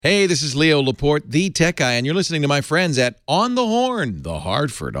Hey, this is Leo Laporte, the tech guy, and you're listening to my friends at On the Horn, the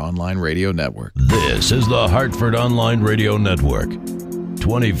Hartford Online Radio Network. This is the Hartford Online Radio Network.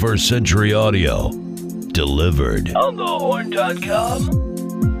 21st century audio. Delivered. OnTheHorn.com.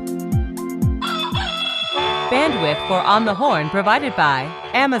 Bandwidth for On the Horn provided by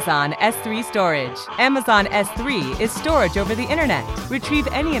Amazon S3 Storage. Amazon S3 is storage over the internet. Retrieve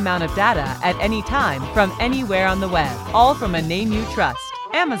any amount of data at any time from anywhere on the web, all from a name you trust.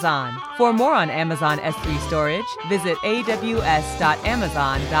 Amazon. For more on Amazon S3 Storage, visit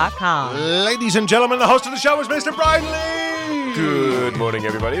aws.amazon.com. Ladies and gentlemen, the host of the show is Mr. Brian Lee. Good morning,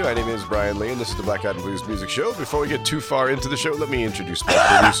 everybody. My name is Brian Lee, and this is the Black Eyed Blues Music Show. Before we get too far into the show, let me introduce my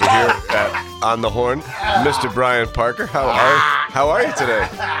producer here at On the Horn, Mr. Brian Parker. How are you today?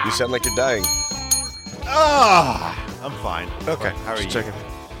 You sound like you're dying. I'm fine. Okay, How are just you? checking.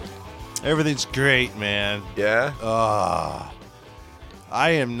 Everything's great, man. Yeah?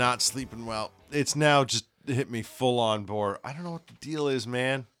 I am not sleeping well. It's now just hit me full on bore. I don't know what the deal is,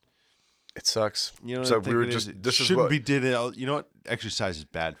 man. It sucks. You know, so what I we were think it just. is? It This is shouldn't what. be did it. You know what? Exercise is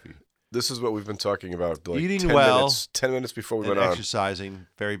bad for you. This is what we've been talking about. Like Eating 10 well minutes, 10 minutes before we And went on. exercising,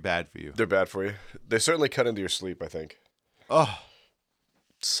 very bad for you. They're bad for you. They certainly cut into your sleep, I think. Oh,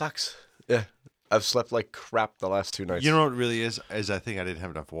 Sucks. Yeah. I've slept like crap the last 2 nights. you know what it really is I think I didn't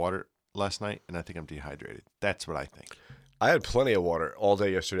have enough water last night, and I think I'm dehydrated. That's what I think. I had plenty of water all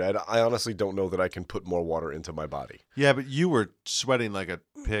day yesterday. I honestly don't know that I can put more water into my body. Yeah, but you were sweating like a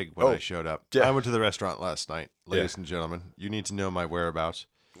pig when Oh, I showed up. yeah. I went to the restaurant last night, ladies and gentlemen. You need to know my whereabouts.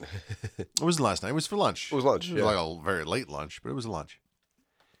 It wasn't last night. It was for lunch. It was lunch, It was yeah. like a very late lunch, but it was lunch.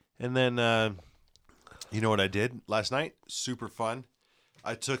 And then, you know what I did last night? Super fun.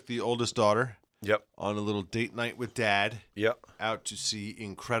 I took the oldest daughter Yep. on a little date night with Dad Yep. out to see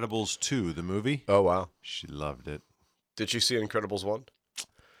Incredibles 2, the movie. Oh, wow. She loved it. Did you see Incredibles 1?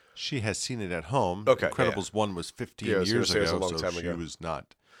 She has seen it at home. Okay, Incredibles 1 was 15 Yeah, I was gonna years say it was ago, a long so time she ago. was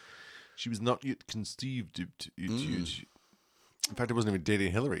not yet conceived. In fact, it wasn't even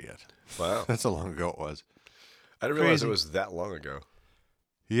dating Hillary yet. Wow. That's how long ago it was. I didn't realize Crazy. it was that long ago.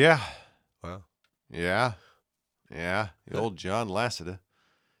 Yeah. Wow. Yeah. Yeah. The old John Lasseter.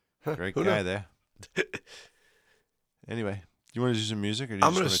 Great who guy knew? there. Anyway, you want to do some music, or do you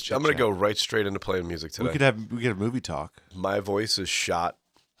I'm just gonna want to go right straight into playing music today. We could have movie talk. My voice is shot,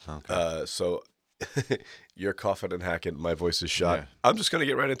 Okay. so you're coughing and hacking. My voice is shot. Yeah. I'm just gonna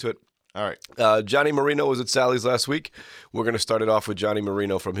get right into it. All right. Johnny Marino was at Sally's last week. We're gonna start it off with Johnny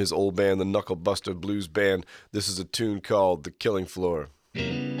Marino from his old band, the Knuckle Buster Blues Band. This is a tune called "The Killing Floor."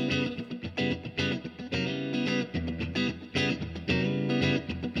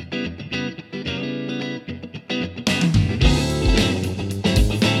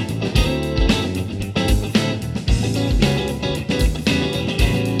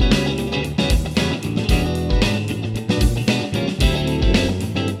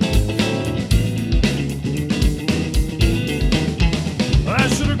 I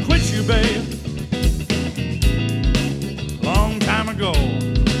should have quit you, babe, long time ago.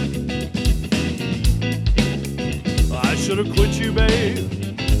 I should have quit you, babe,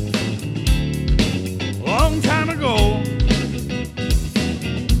 long time ago.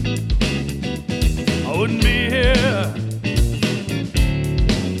 I wouldn't be here,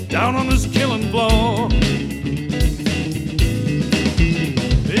 down on this killing floor,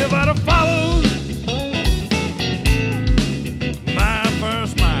 if I'd have followed my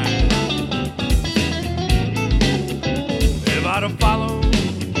first mind. If I'd have followed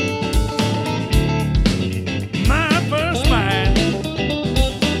my first mind,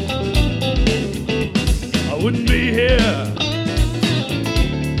 I wouldn't be here,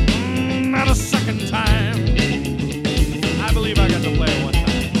 not a second time. I believe I got to play it one time.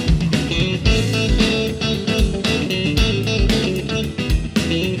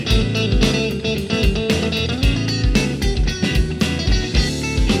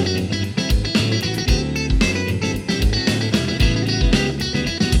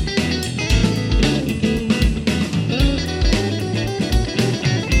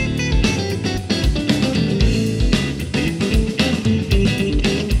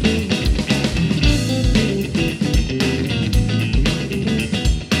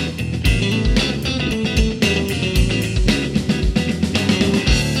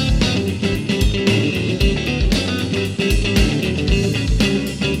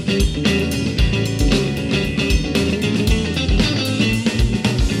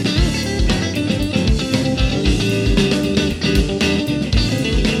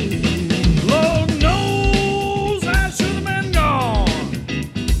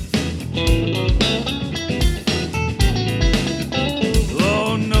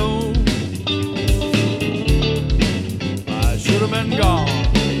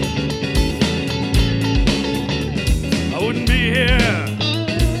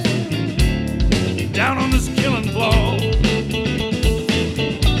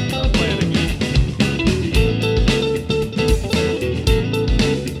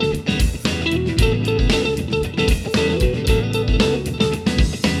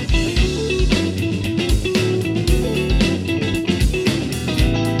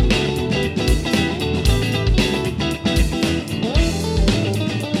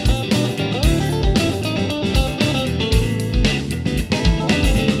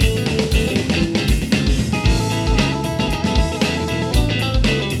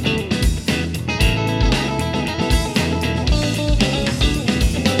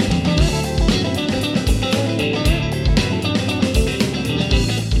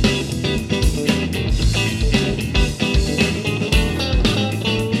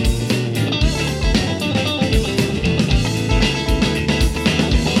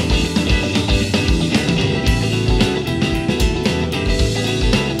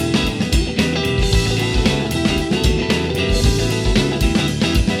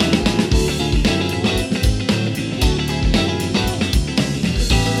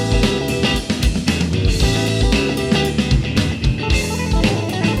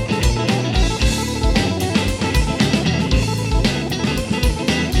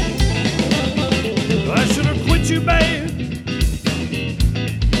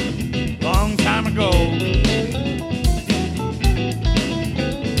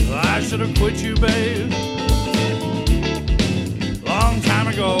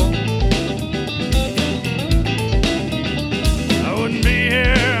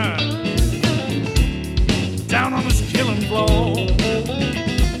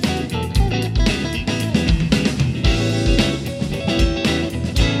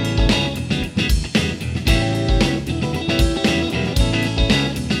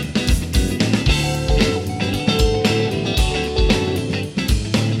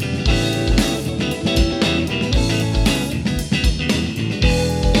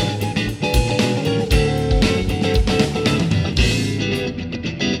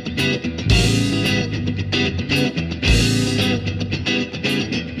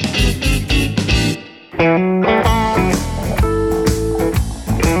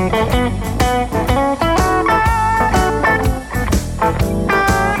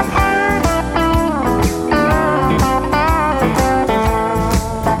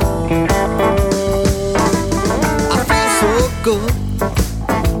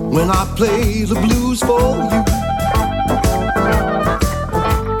 when I play the blues for you.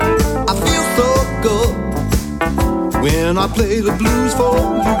 I feel so good when I play the blues for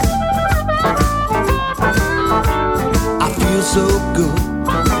you. I feel so good,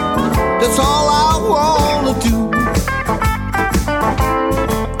 that's all I wanna do.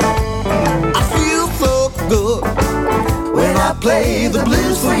 I feel so good when I play the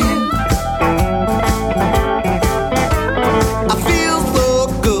blues for you. I feel so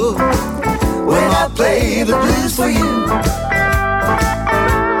good when I play the blues for you.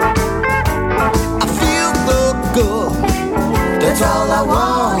 I feel so good, that's all I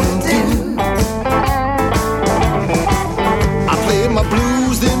wanna do. I play my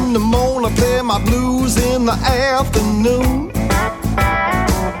blues in the morning, I play my blues in the afternoon.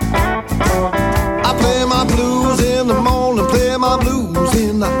 I play my blues in the morning, play my blues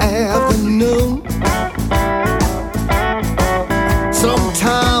in the afternoon.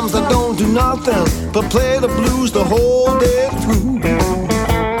 Sometimes I don't do nothing but play the blues the whole day through.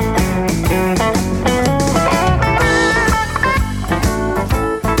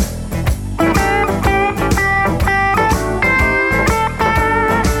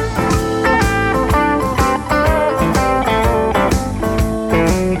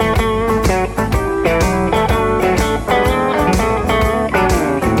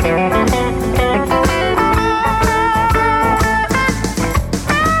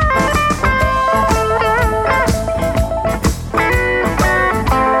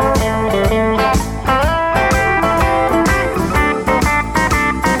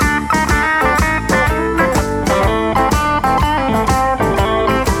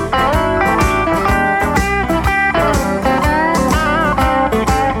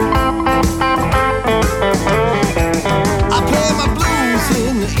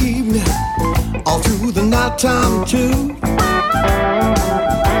 Time too.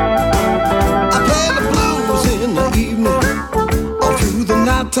 I play the blues in the evening, all through the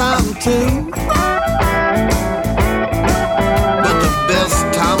night time too. But the best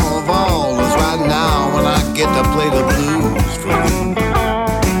time of all is right now when I get to play the blues for you.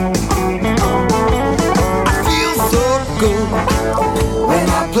 I feel so good when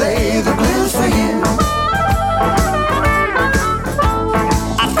I play the blues for you.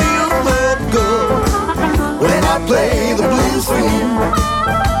 I feel so good when I play the blues for you.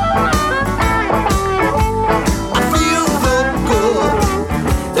 I feel so good,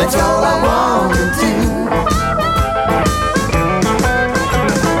 that's all I want to do.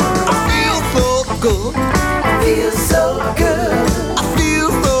 I feel so good, I feel so good, I feel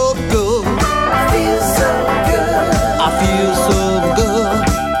so good, I feel so good, I feel so good,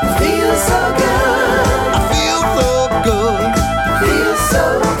 feel so good, I feel so good, feel so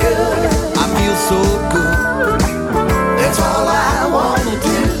good, I feel so good. That's all I wanna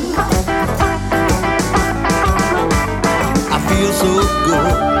do. I feel so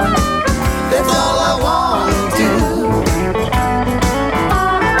good. That's all I wanna do.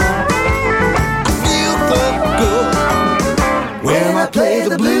 I feel so good when I play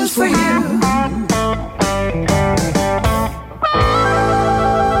the blues for you.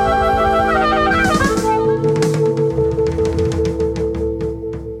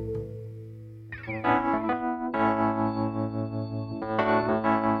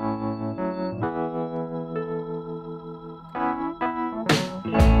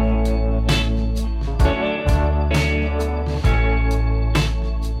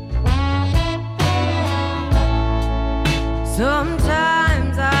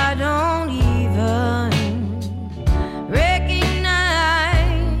 Sometimes I don't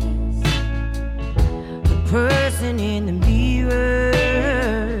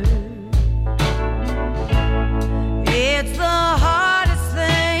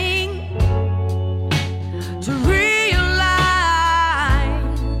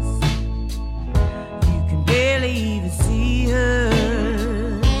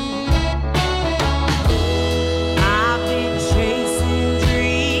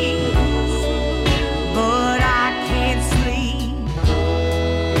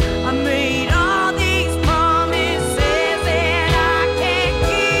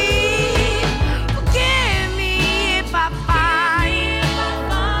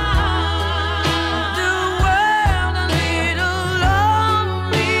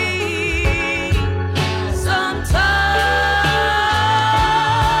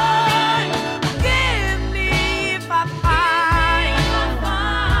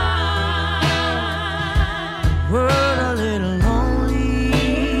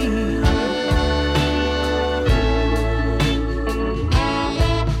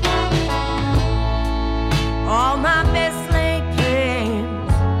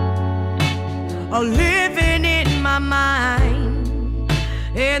are living in my mind,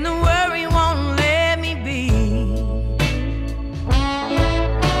 and the worry won't let me be.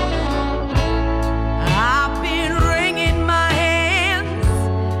 I've been wringing my hands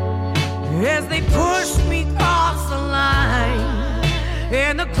as they push me across the line,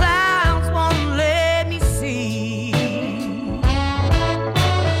 and the clouds won't let me see.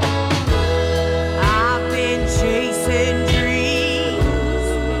 I've been chasing dreams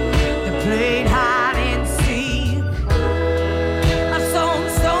that played hide and seek. I've sown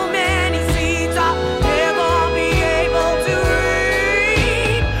so many seeds I'll never be able to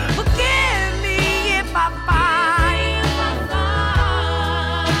reap. Forgive me if I find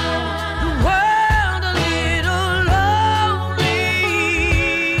the world a little lonely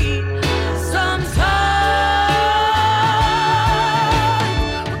sometimes.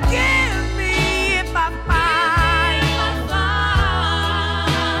 Forgive me if I find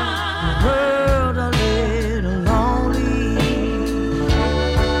the world a little lonely.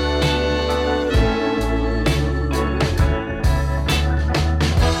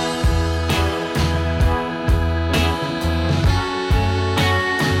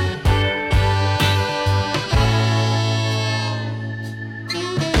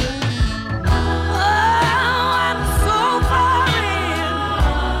 I'm so far in,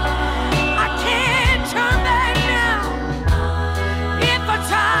 I can't turn back now. If I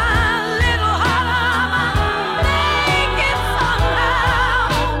try a little harder, I'll make it somehow.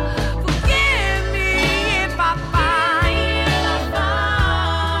 Forgive me if I find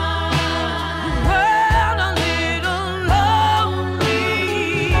the world a little lonely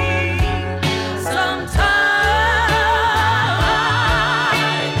sometimes.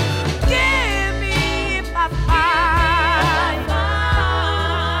 Forgive me if I find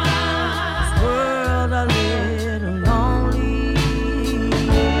this world a little lonely.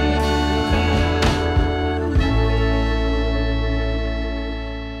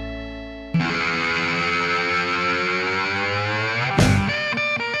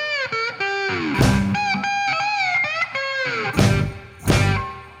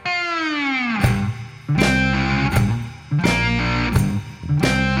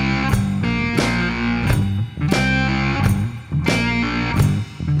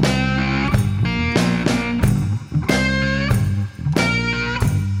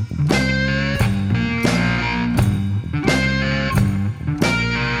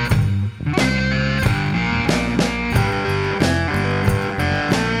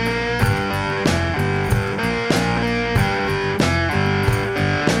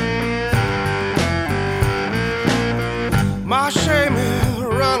 My shame is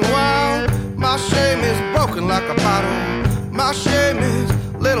run wild. My shame is broken like a bottle. My shame is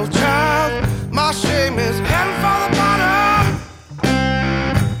little child. My shame is heading for the bottom.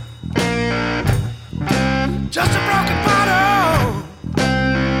 Just a broken bottle.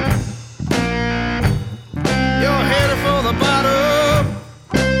 You're headed for the bottom.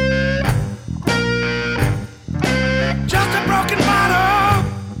 Just a broken bottle.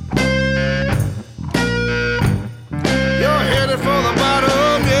 You're headed for the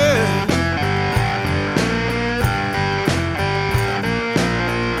bottom, yeah.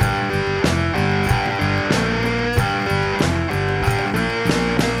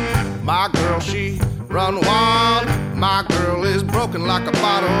 My girl, she run wild. My girl is broken like a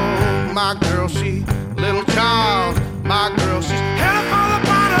bottle. My girl, she little child. My girl, she's headed for the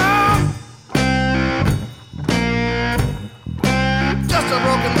bottom. Just a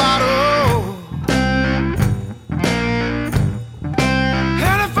broken bottle.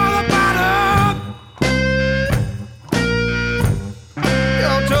 Headed for the bottom.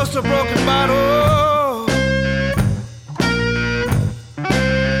 You're just a broken bottle.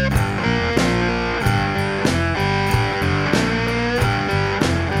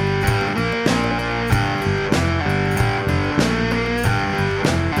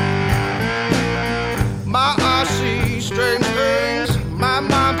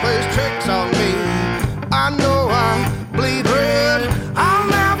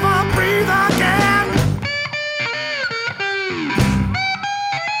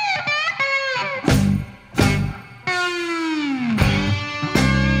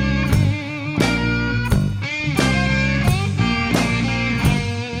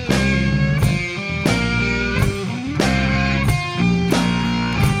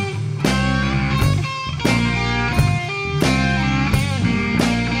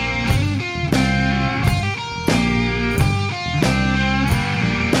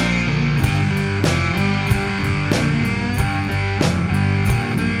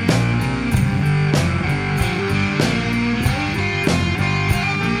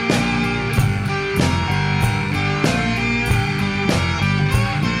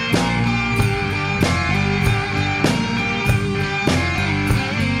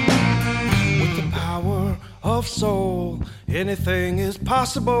 Anything is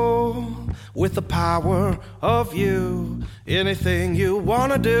possible with the power of you. Anything you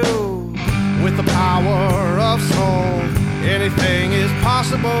wanna do with the power of soul. Anything is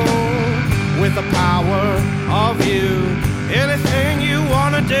possible with the power of you. Anything you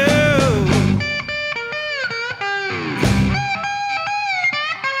wanna do.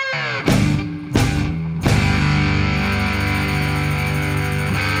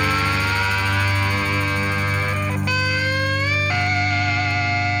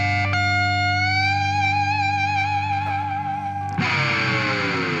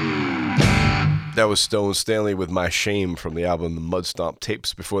 That was Stone Stanley with My Shame from the album The Mud Stomp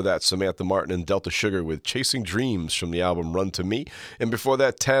Tapes. Before that, Samantha Martin and Delta Sugar with Chasing Dreams from the album Run to Me. And before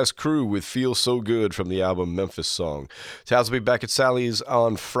that, Taz Crew with Feel So Good from the album Memphis Song. Taz will be back at Sally's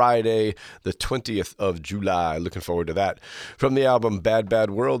on Friday, the 20th of July. Looking forward to that. From the album Bad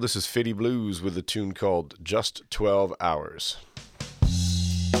Bad World, this is Fitty Blues with a tune called Just 12 Hours.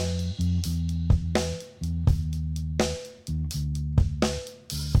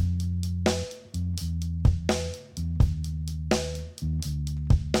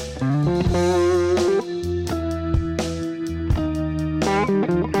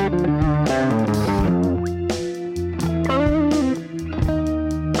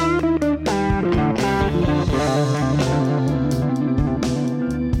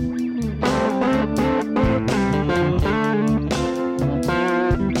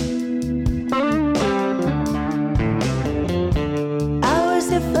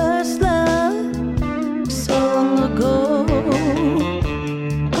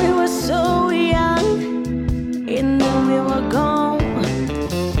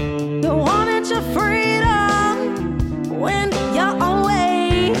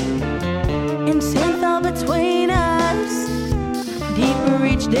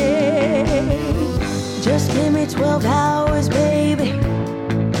 Just give me 12 hours, baby.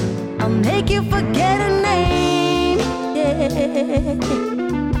 I'll make you forget a name. Yeah.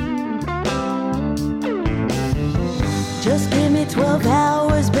 Just give me 12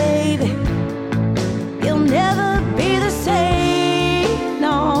 hours, baby. You'll never be the same,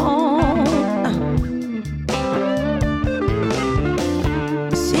 no.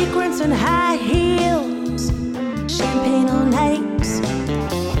 Sequins and high heels, champagne on ice,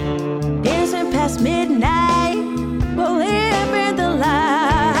 dancing past midnight, we'll live in the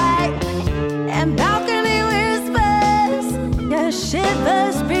light, and balcony whispers, yeah,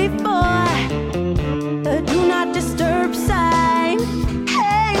 shivers before the do not disturb sign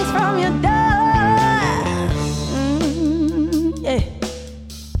hangs from your door. Yeah.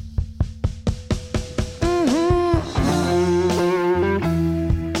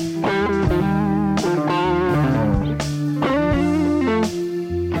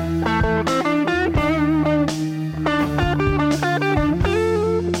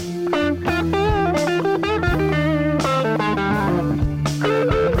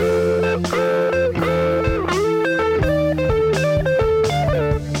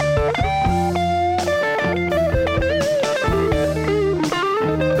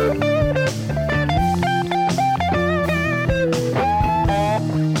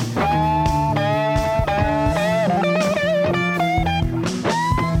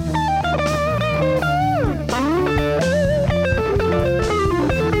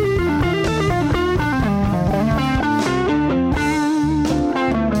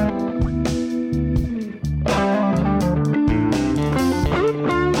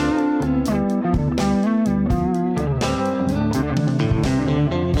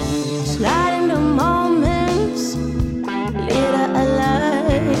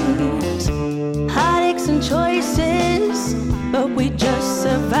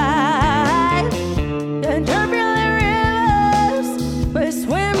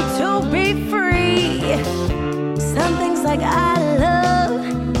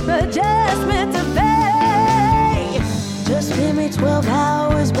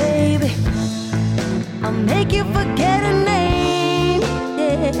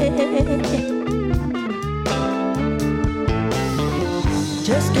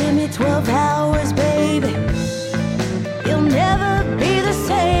 Just give me 12 hours, baby. You'll never be the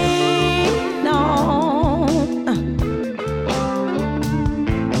same, no.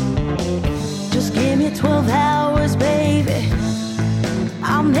 Just give me 12 hours, baby.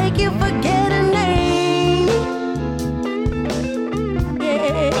 I'll make you forget a name.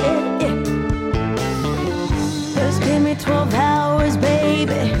 Yeah, yeah. Just give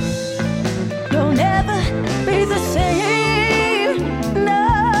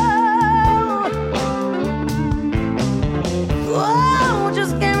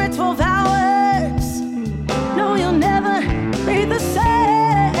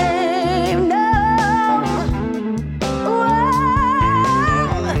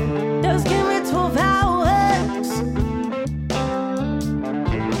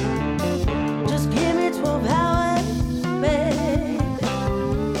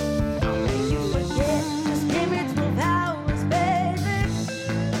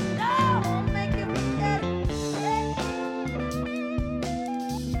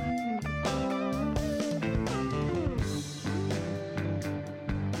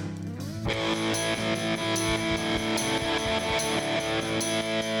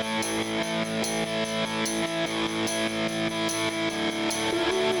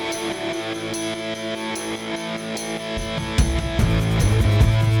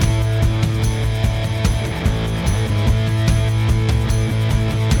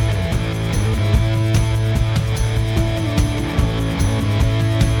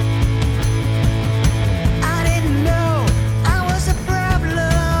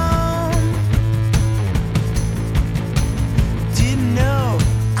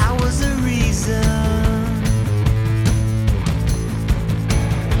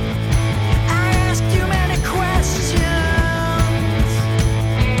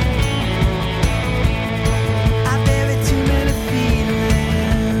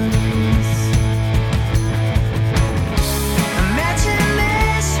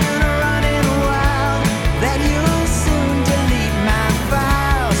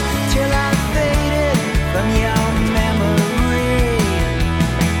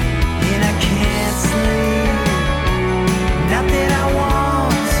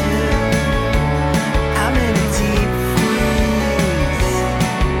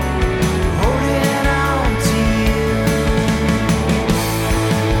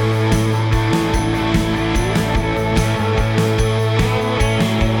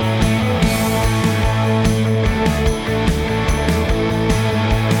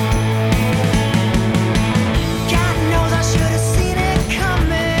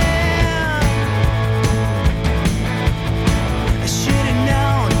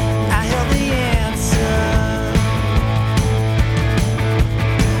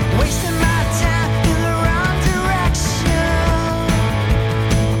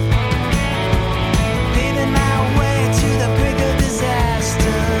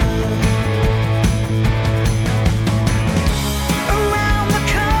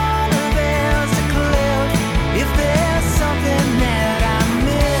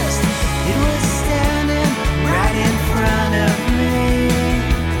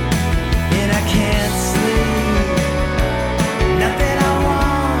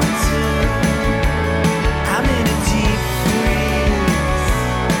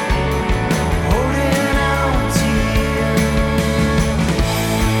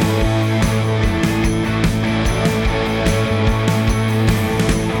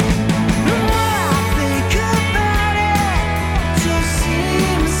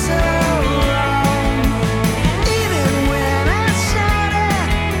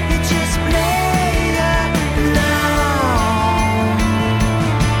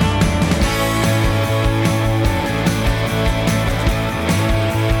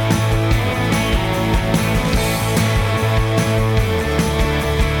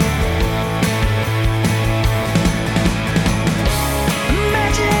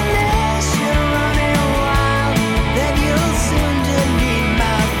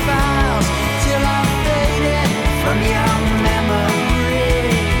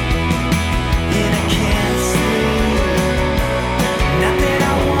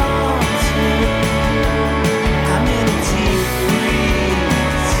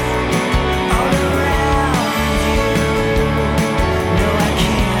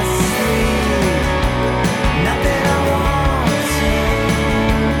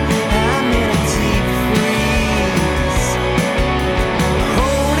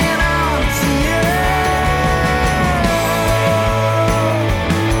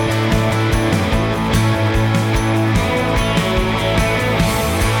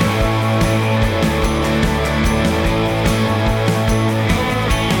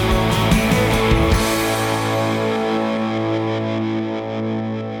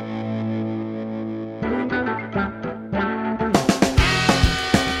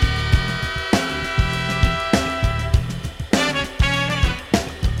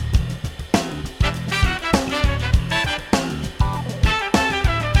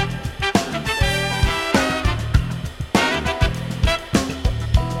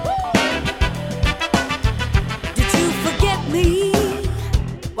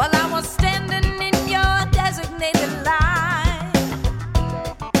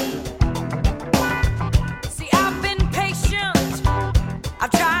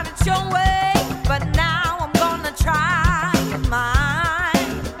your way, but now I'm gonna try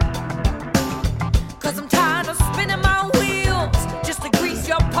mine. 'Cause I'm tired of spinning my wheels just to grease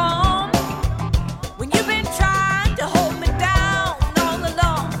your palm. When you've been trying to hold me down all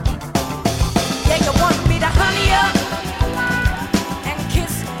along. Yeah, you want me to honey up and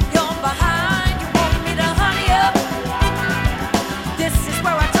kiss your behind. You want me to honey up. This is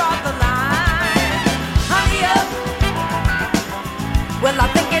where I draw the line. Honey up. Well, I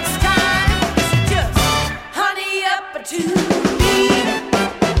think it's time to just honey up to me.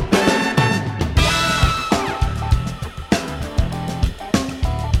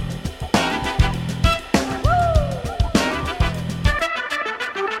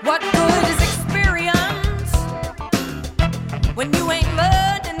 What good is experience when you ain't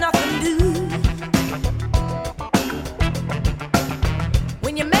learning nothing new?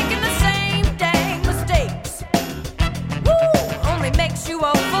 When you're making the same dang mistakes, woo, only makes you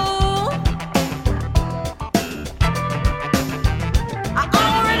a fool. I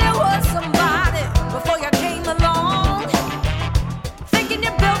already was somebody before you came along, thinking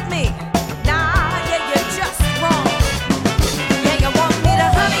you built me. Nah, yeah, you're just wrong. Yeah, you want me to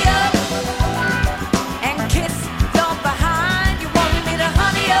honey up and kiss your behind. You want me to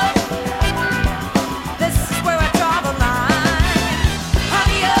honey up. This is where I draw the line.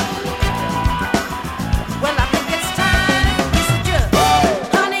 Honey up. Well, I think it's time you should just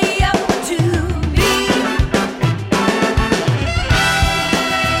honey up to me.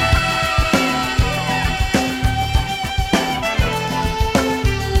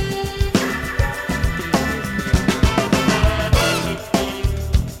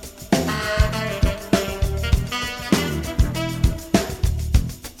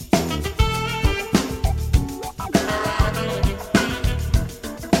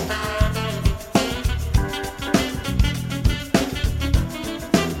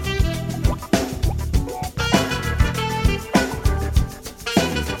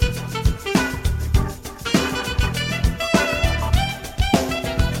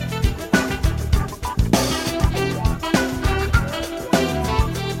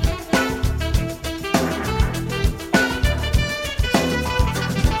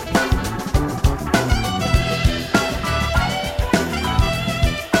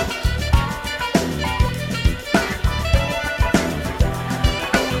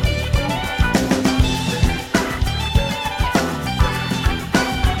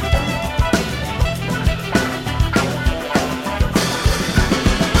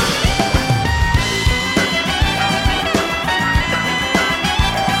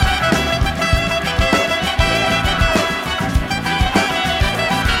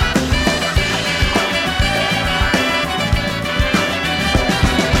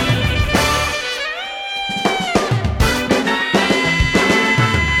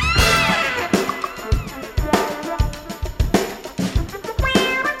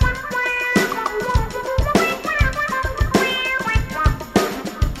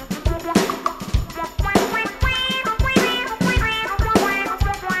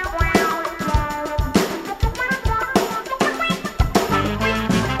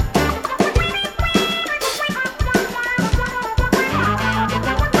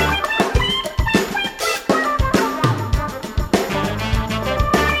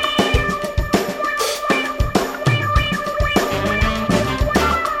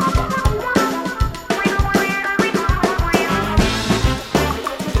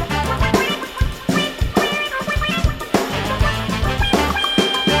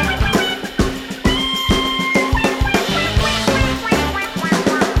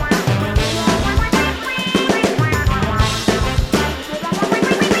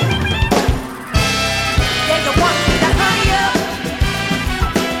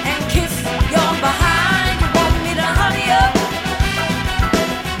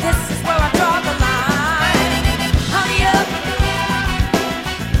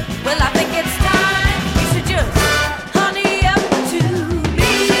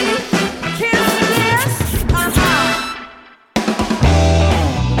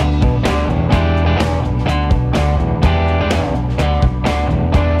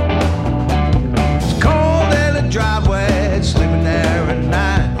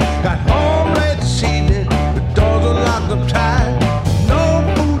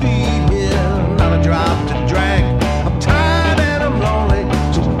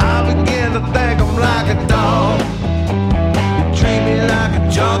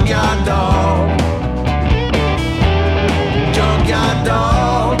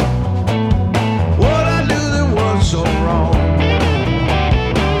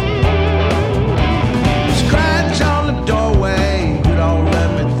 Scratch on the doorway, you don't let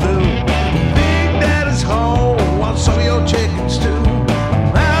me through.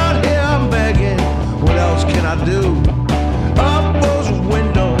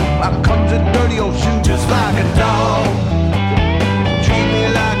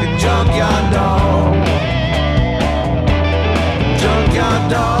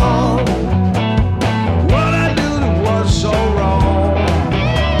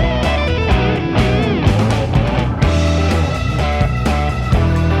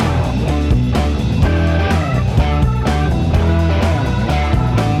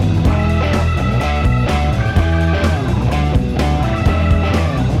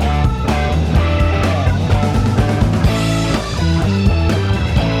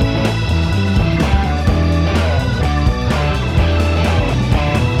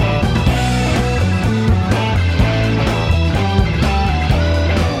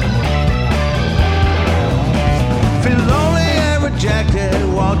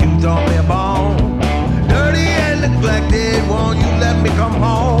 throw me a bone. Dirty and neglected, won't you let me come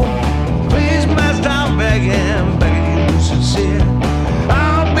home? Please, master, I'm begging, begging you sincere.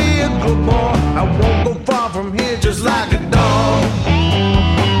 I'll be a good boy, I won't go far from here. Just like a dog,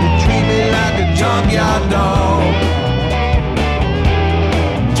 you treat me like a junkyard dog.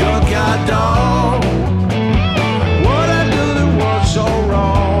 Junkyard dog. What I do that was so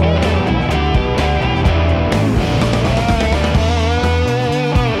wrong.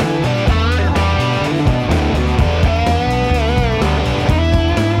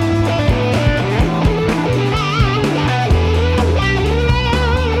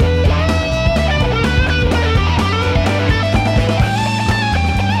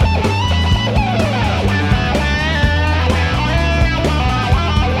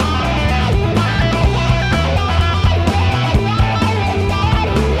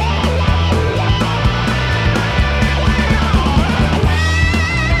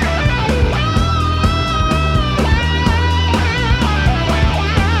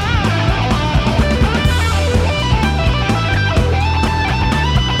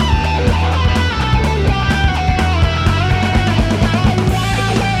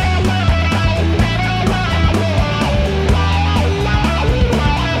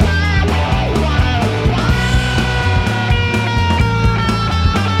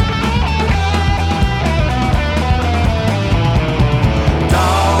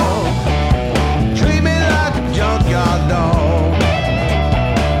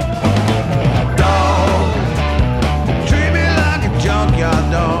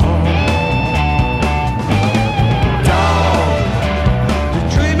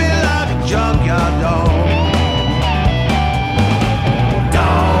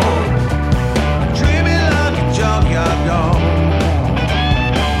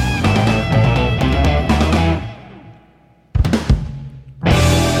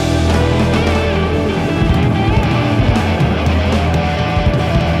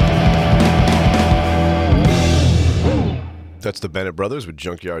 That's the Bennett Brothers with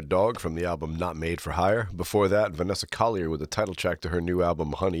Junkyard Dog from the album Not Made for Hire. Before that, Vanessa Collier with the title track to her new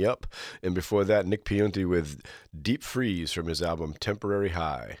album Honey Up. And before that, Nick Piunti with Deep Freeze from his album Temporary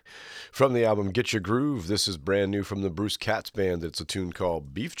High. From the album Get Your Groove, this is brand new from the Bruce Katz Band. It's a tune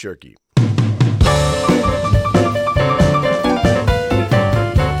called Beef Jerky.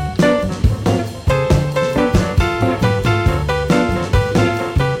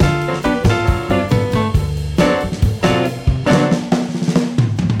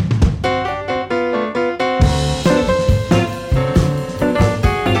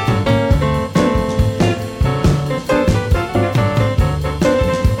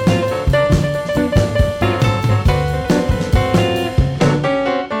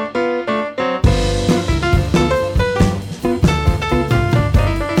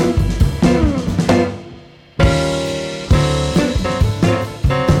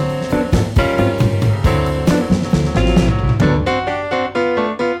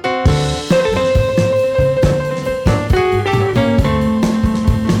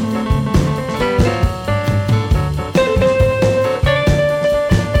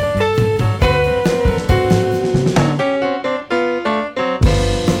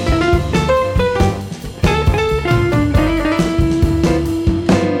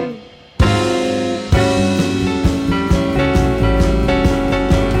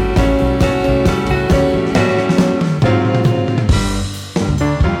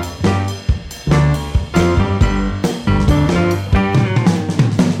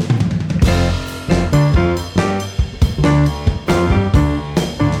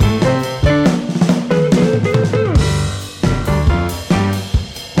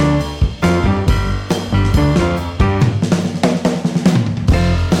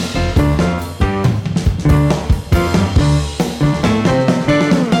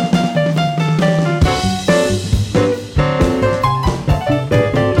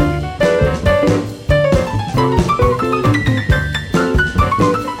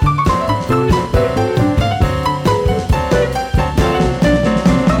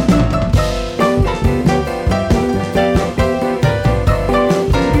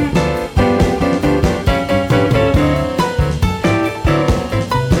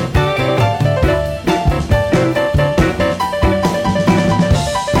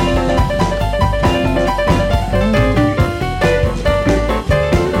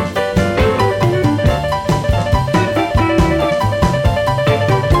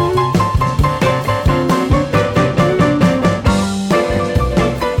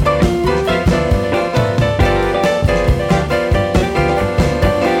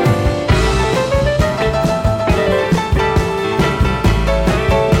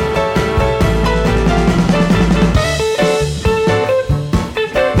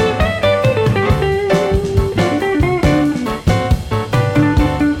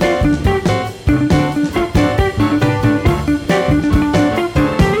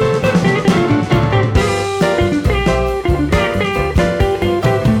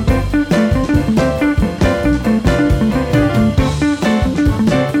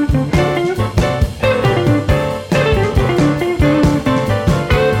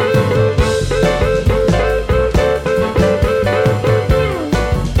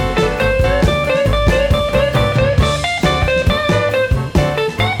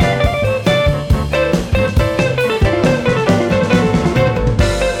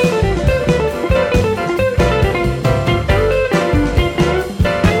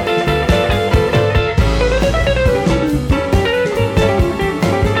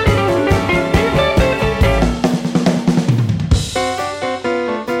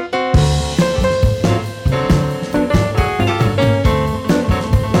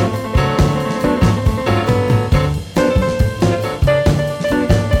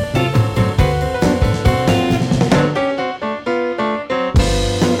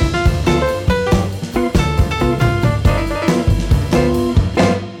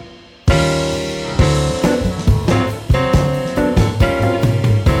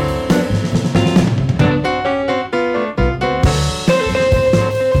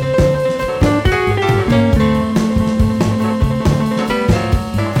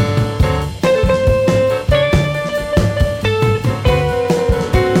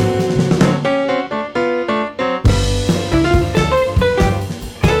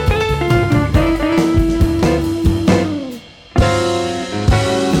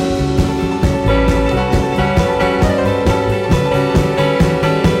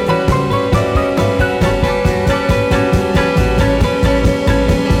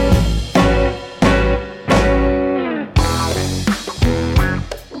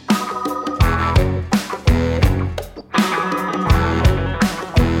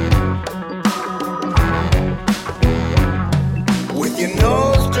 your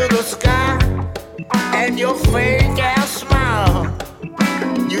nose to the sky and your fake ass smile.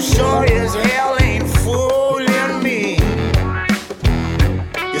 You sure as hell ain't fooling me.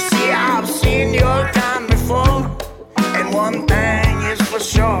 You see, I've seen your kind before, and one thing is for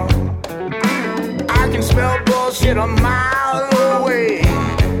sure, I can smell bullshit a mile away.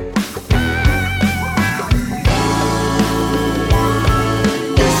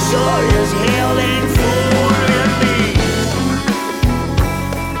 You sure as hell ain't fooling me.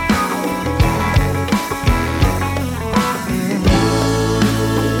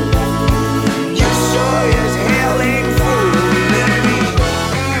 You sure as hell ain't fooling me.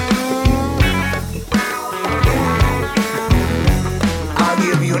 I'll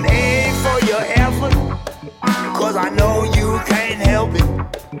give you an A for your effort, 'cause I know you can't help it.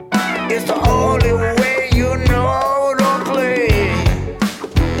 It's the only way you know to play.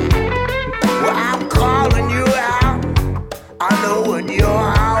 Well, I'm calling you out. I know what you're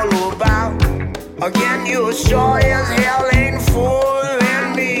all about. Again, you sure as hell ain't fooling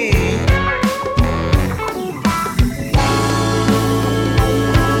me.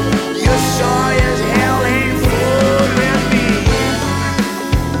 You sure as hell ain't fooling me.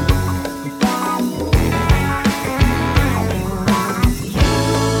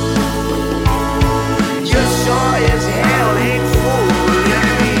 You sure as hell ain't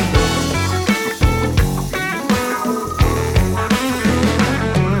fooling me.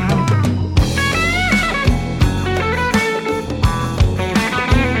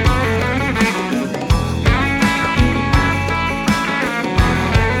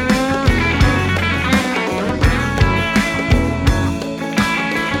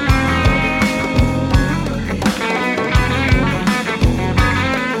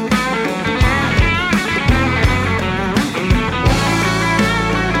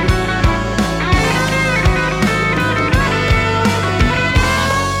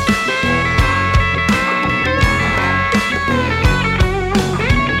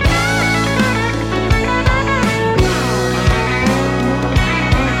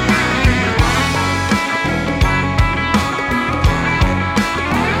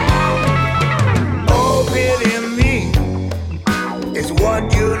 Oh, pity me is what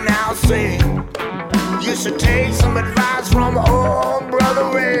you now say. You should take some advice from old Brother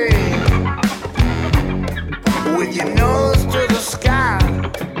Ray. With your nose to the sky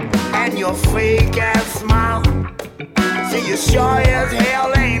and your fake ass smile, see, you sure as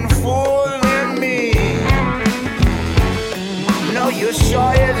hell ain't fooling me. No, you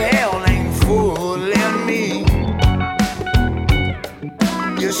sure as hell ain't fooling me.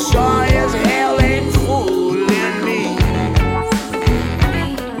 You sure as hell ain't fooling me.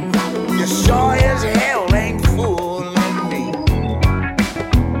 You sure as hell ain't fooling me.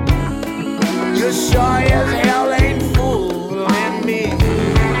 You sure as hell ain't fooling me.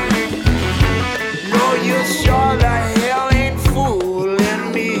 No, you sure the hell ain't fooling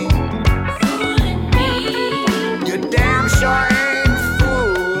me. You damn sure ain't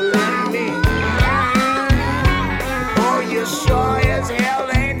fooling me. Oh, you sure as hell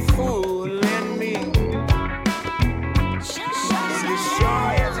ain't fooling me. You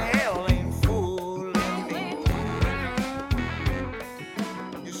sure as hell ain't fooling me.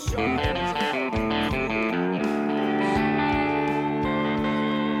 You sure as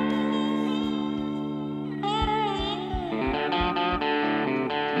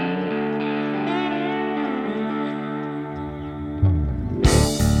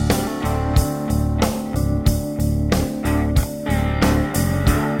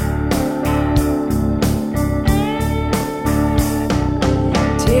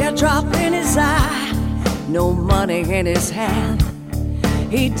Teardrop in his eye, no money in his hand.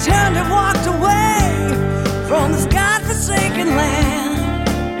 He turned and walked away from this godforsaken land.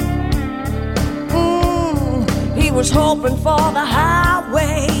 He was hoping for the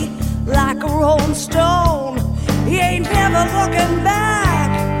highway like a rolling stone. He ain't never looking back,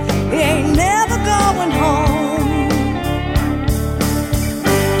 he ain't never going home.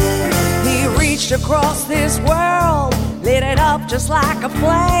 He reached across this world, lit it up just like a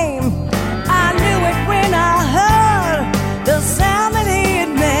flame. I knew it when I heard the sound that he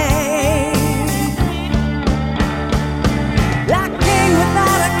had made. Like a king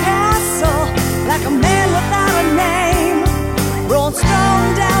without a castle, like a man without a name. Rolling stone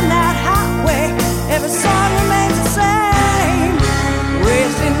down that highway, every song remains the same.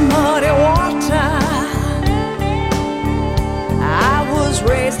 Raised in muddy water, I was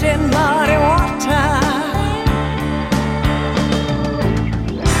raised in muddy water.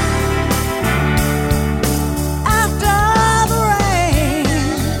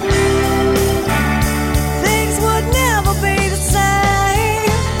 Things would never be the same.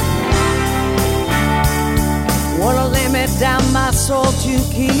 soul to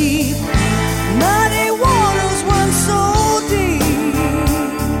keep. Muddy waters run so deep,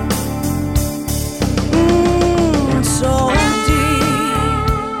 so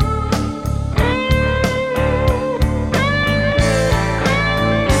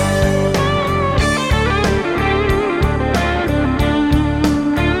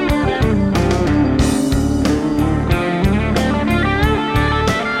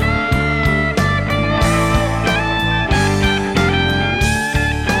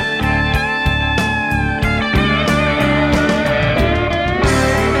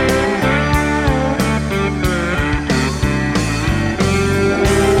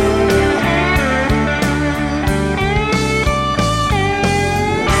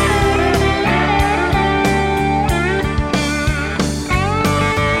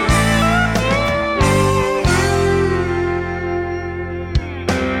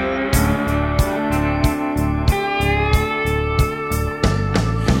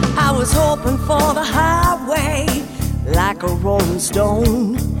for the highway like a rolling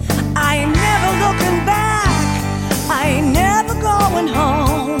stone. I ain't never looking back, I ain't never going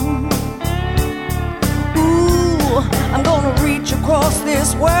home. Ooh, I'm gonna reach across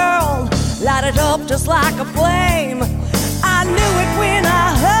this world, light it up just like a flame. I knew it when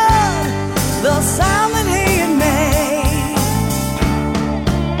I heard the sound that he had made.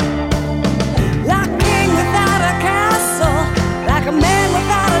 Like a king without a castle, like a man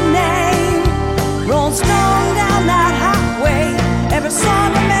without a name. Rolling stone down that highway, every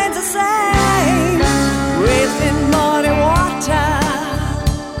song remains the same. Raised in muddy water,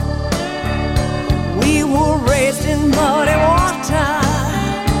 we were raised in muddy water.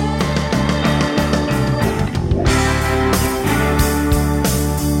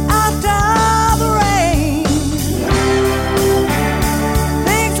 After the rain,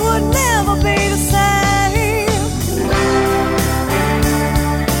 things would never be the same.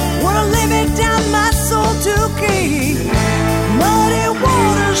 Wanna live it down my soul to keep. Muddy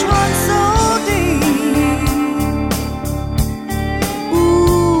waters run so deep,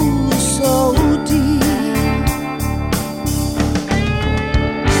 ooh, so deep.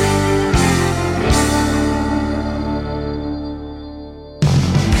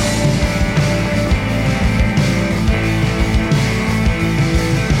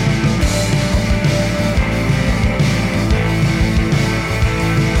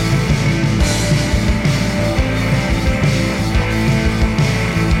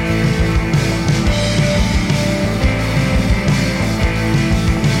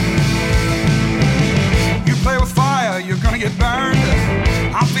 Get burned.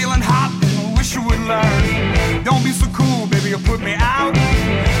 I'm feeling hot and I wish you would learn. Don't be so cool, baby, you'll put me out.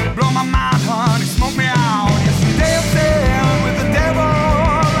 Blow my mind, honey, smoke me out. Yes, you dancing with the devil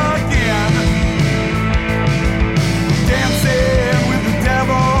again. Dancing with the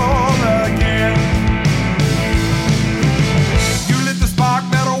devil again. You lit the spark,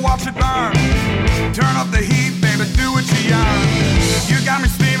 better watch it burn. Turn up the heat, baby, do what you yearn. You got me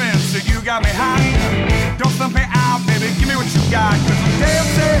steaming, so you got me hot. Don't stump me out, baby, give me what you got. 'Cause I'm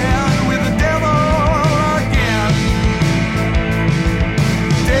dancing with the devil again.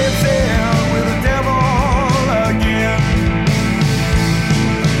 Dancing with the devil again.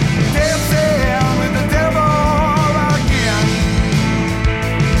 Dancing with the devil again.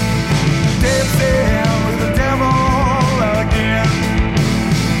 Dancing with the devil again.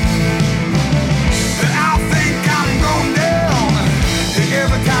 I think I'm going down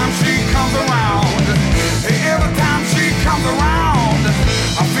every time she comes around. Every time she comes around,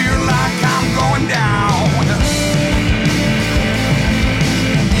 I feel like I'm going down.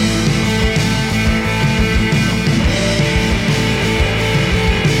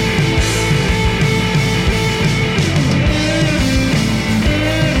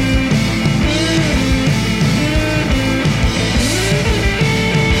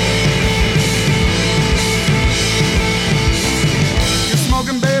 You're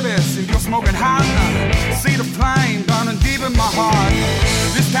smoking, baby, see you're smoking hot. See the flame burning deep in my heart.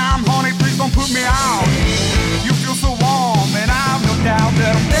 This time, honey, please don't put me out. You feel so warm, and I've no doubt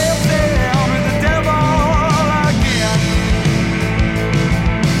that I'm dancing with the devil again.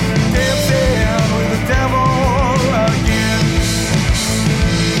 Dancing with the devil again.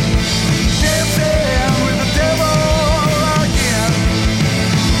 Dancing with the devil again.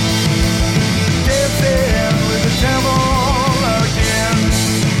 Dancing with the devil again.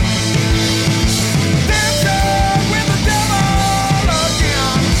 Dancing with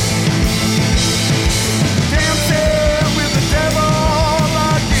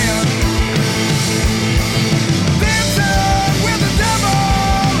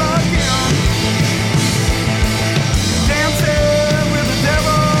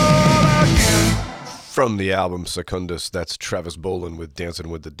From the album Secundus, that's Travis Boland with Dancing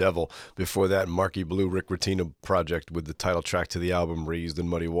with the Devil. Before that, Marky Blue, Rick Ratina Project with the title track to the album Raised in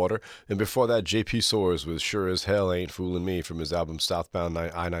Muddy Water. And before that, JP Soares with Sure as Hell Ain't Fooling Me from his album Southbound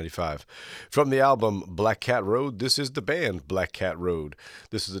I-95. From the album Black Cat Road, this is the band Black Cat Road.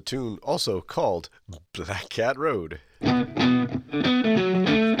 This is a tune also called Black Cat Road.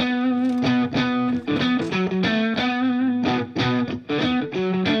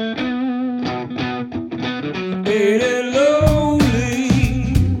 Ain't it lonely?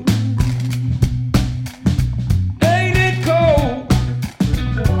 Ain't it cold?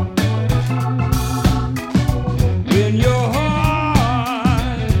 When your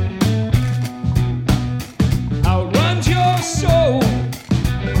heart outruns your soul.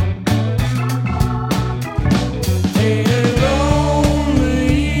 Ain't it lonely?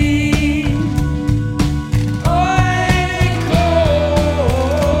 Oh, ain't it cold?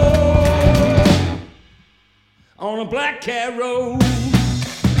 On a black cat road.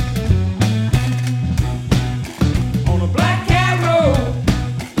 On a black cat road.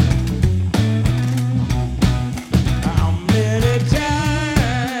 How many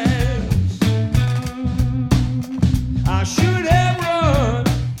times I should have run.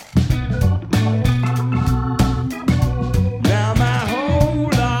 Now my whole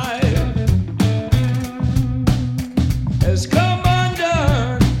life has come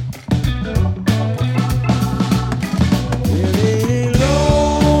undone.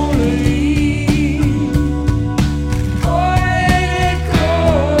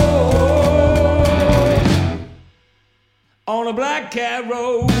 On a black cat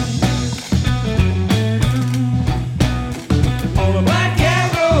road. On a black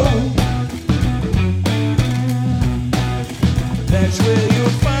cat road. That's where you'll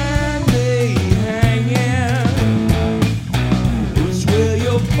find me hanging. That's where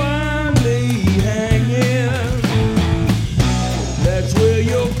you'll find me hanging. That's where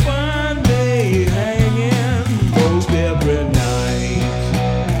you'll find me hanging. Most every night.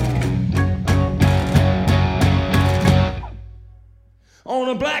 On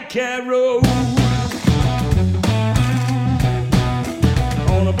a black cat road.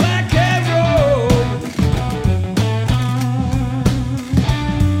 On a black cat road.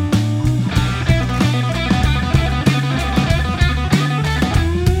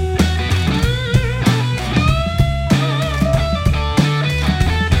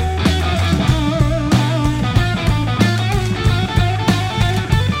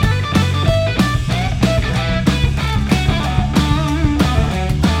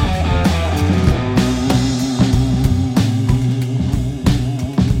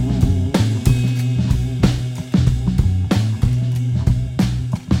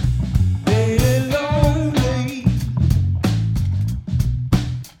 Ain't it lonely?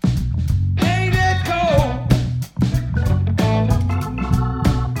 Ain't it cold?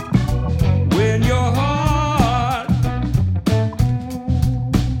 When your heart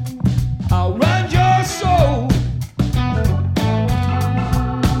outruns your soul.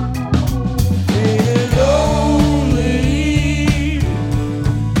 Ain't it lonely?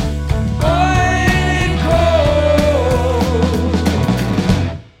 Oh, ain't it cold?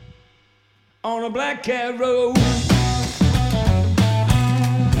 On a black cat road.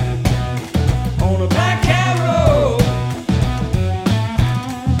 On a black cat road.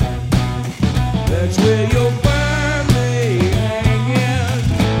 That's where you'll find me hanging.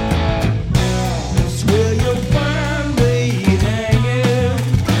 That's where you'll find me hanging.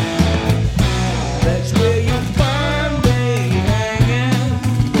 That's where you'll find me hanging.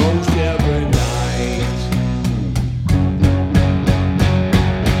 Most every night.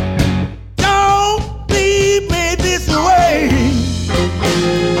 Don't leave me this way.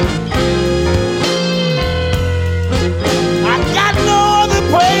 I got no other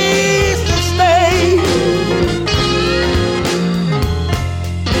place to stay.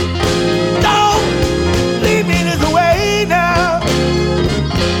 Don't leave me this way now.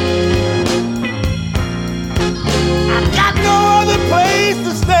 I got no other place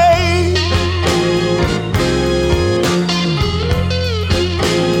to stay.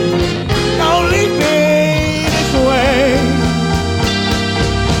 Don't leave me this way.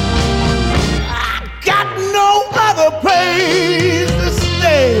 I got no other place to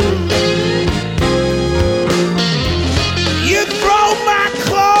stay. You throw my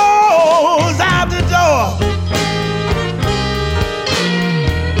clothes out the door.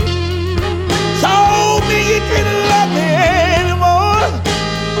 Told me you didn't love me anymore.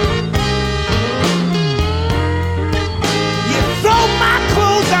 You throw my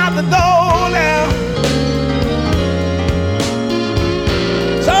clothes out the door now.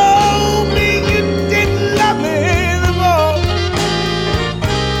 Told me you didn't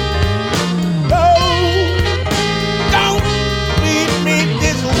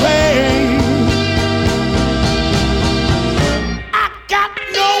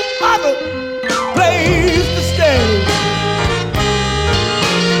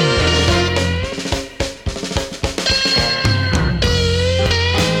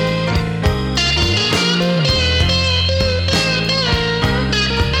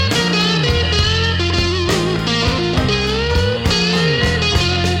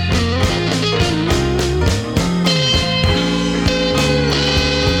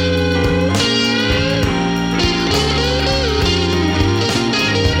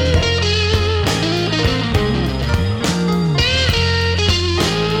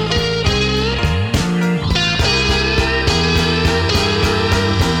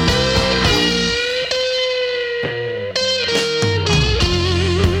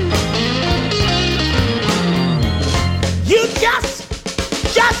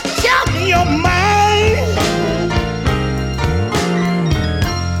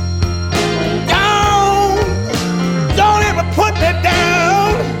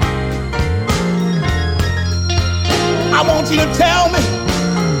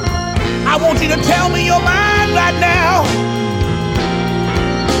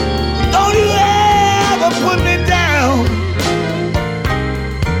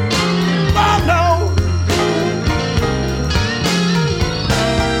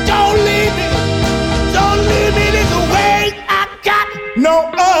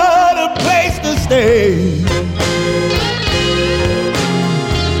place to stay.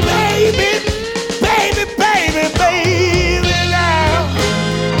 Baby, baby, baby, baby now.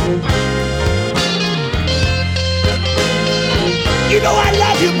 You know I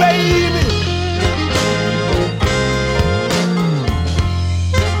love you, baby.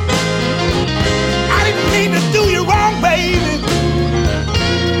 I didn't mean to do you wrong, baby.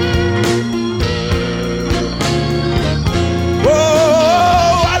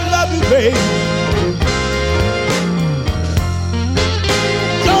 Oh, I love you, baby.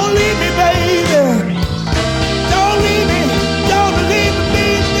 Don't leave me, baby. Don't leave me. Don't leave me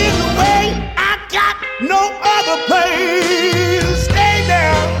this way. I got no other place to stay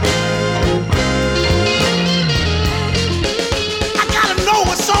down. I gotta know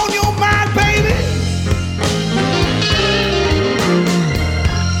what's on your mind, baby.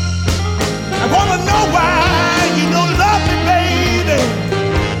 I wanna know why you don't love me, baby.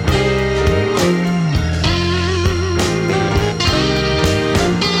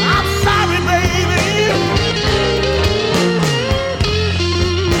 I'm sorry, baby.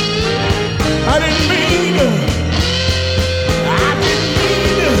 I didn't mean to. I didn't mean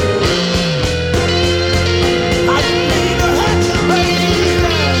to. I didn't mean to hurt you, baby.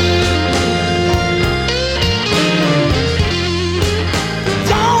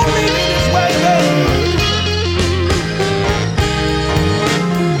 Don't leave me this way, baby.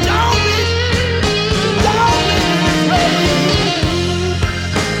 Don't leave me this way.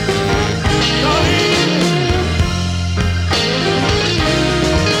 Don't leave me.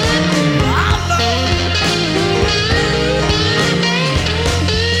 I love you.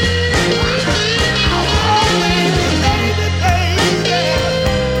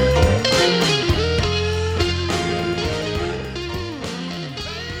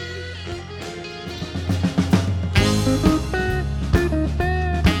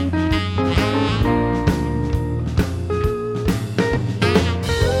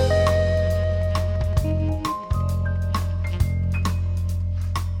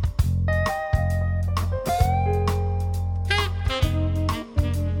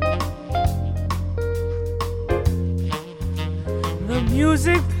 The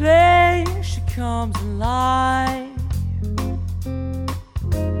music plays, she comes alive.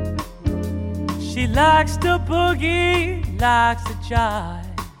 She likes the boogie, likes the jive.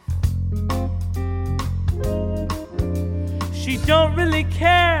 She don't really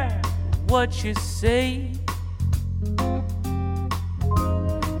care what you say.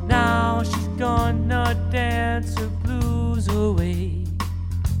 Now she's gonna dance her blues away.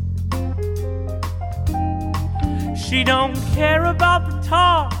 She don't care about the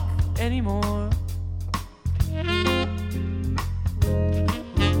talk anymore.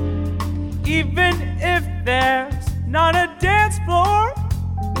 Even if there's not a dance floor,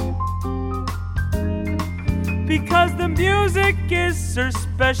 because the music is her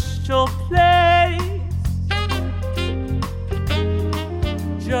special place.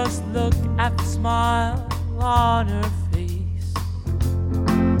 Just look at the smile on her face.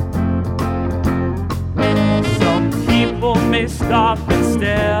 Some people may stop and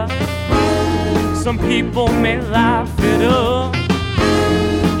stare. Some people may laugh it up.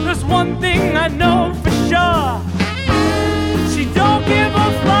 There's one thing I know for sure. She don't give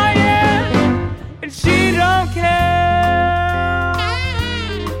a flying, and she don't care.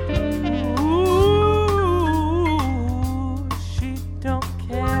 Ooh, she don't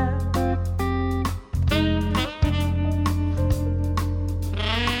care.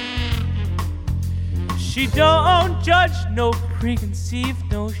 She don't judge, no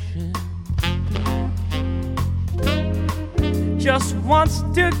preconceived notion. Just wants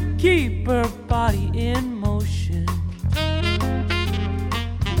to keep her body in motion.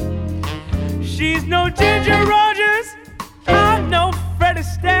 She's no Ginger Rogers, I'm no Fred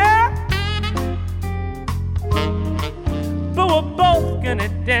Astaire, but we're both gonna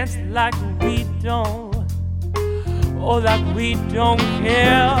dance like we don't, or like we don't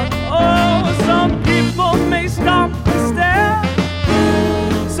care. Oh, some people may stop and stare.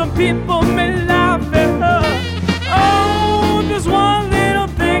 Some people may laugh at her. Oh, there's one little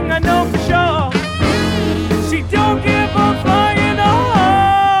thing I know for sure. She don't give a flying.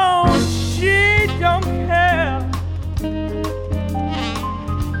 Oh, she don't care.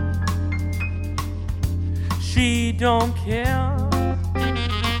 She don't care.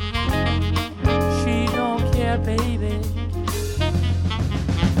 She don't care, baby.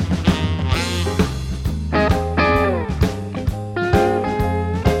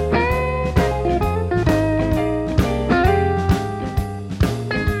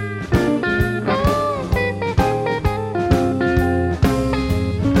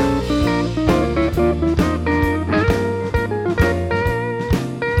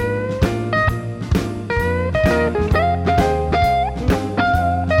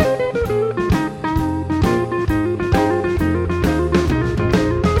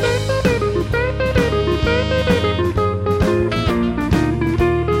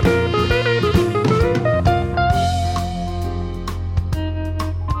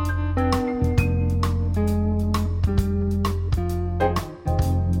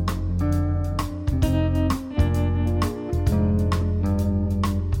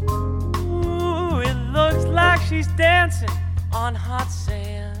 on hot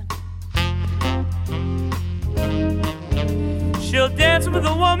sand. She'll dance with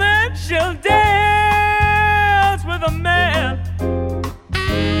a woman, she'll dance with a man.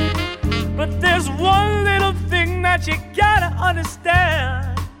 But there's one little thing that you gotta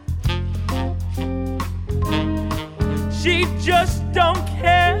understand. She just don't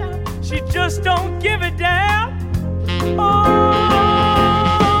care, she just don't give a damn. Oh,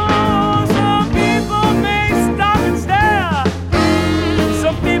 some people may stop and stare,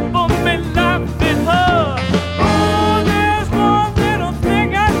 some people may laugh at her. Oh, there's one little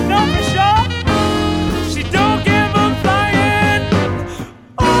thing I know for sure, she don't give a flying.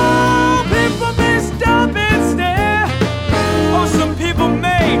 Oh, people may stop and stare, oh, some people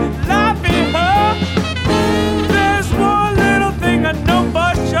may laugh at her. There's one little thing I know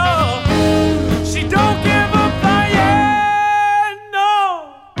for sure, she don't give a flying. No.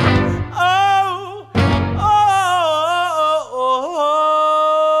 Oh, oh, oh, oh,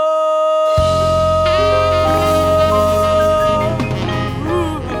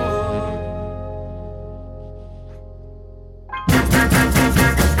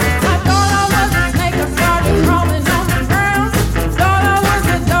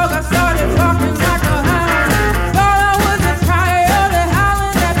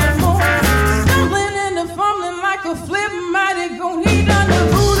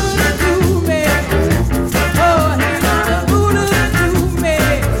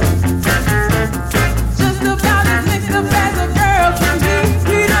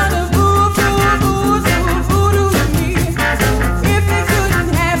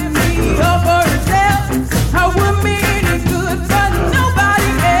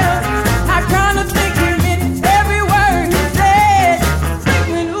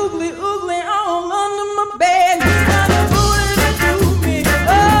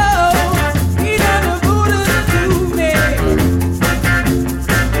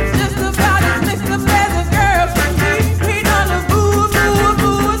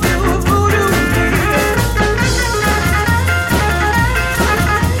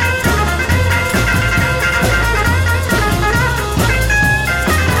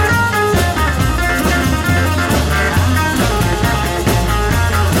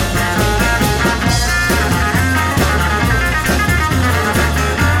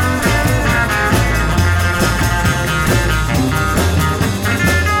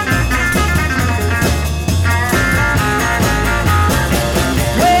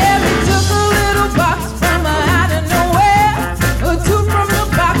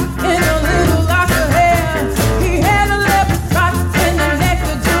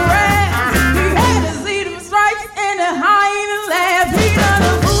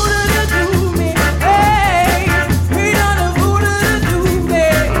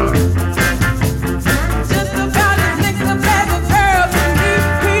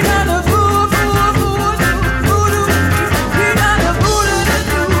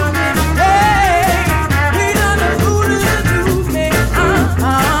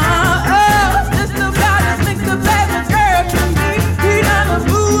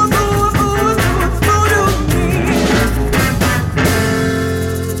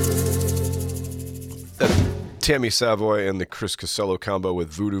 Tammy Savoy and the Chris Costello combo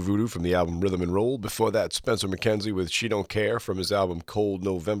with Voodoo Voodoo from the album Rhythm and Roll. Before that, Spencer McKenzie with She Don't Care from his album Cold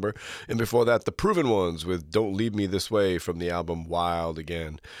November. And before that, The Proven Ones with Don't Leave Me This Way from the album Wild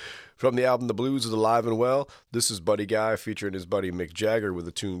Again. From the album The Blues is Alive and Well, this is Buddy Guy featuring his buddy Mick Jagger with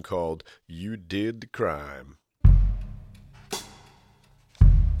a tune called You Did the Crime.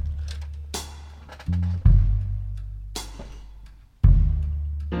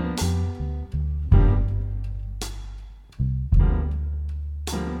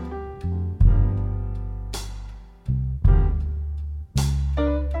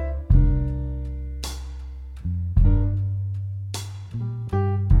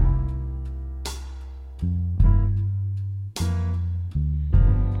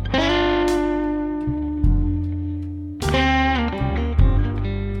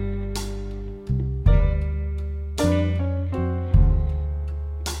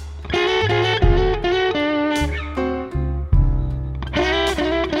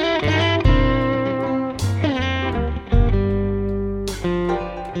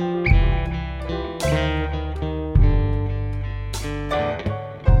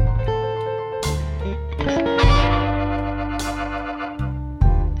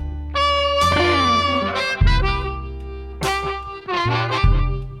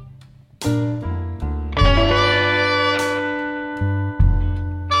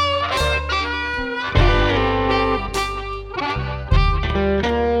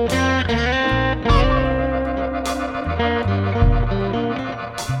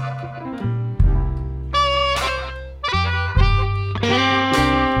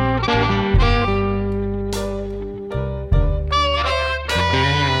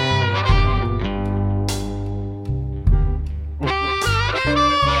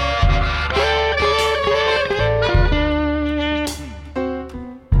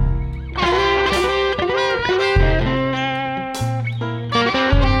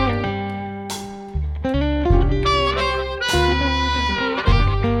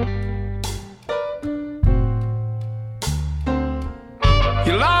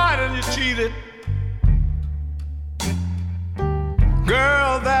 cheated,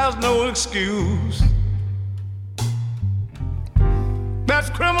 girl, there's no excuse. That's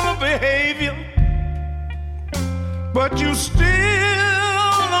criminal behavior, but you still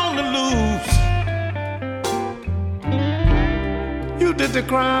on the loose. You did the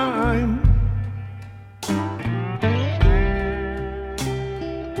crime,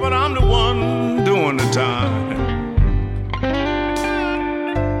 but I'm the one doing the time.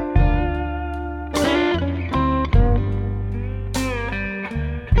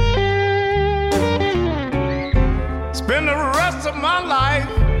 Spend the rest of my life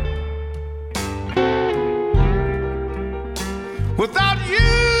without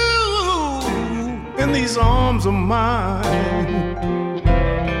you in these arms of mine.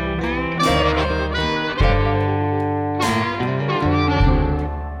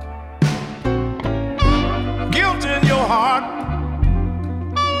 Guilt in your heart,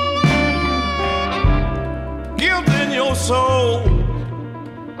 guilt in your soul,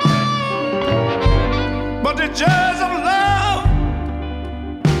 but the judge of love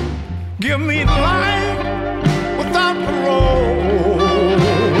give me life without parole.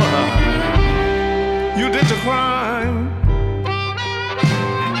 You did the crime,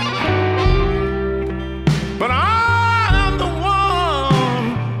 but I'm the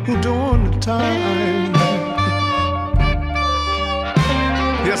one who doing the time.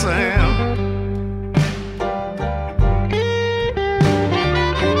 Yes, I am.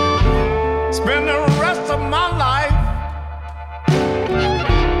 Spend the rest of my life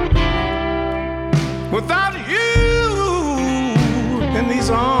without you in these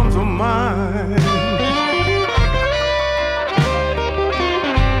arms of mine.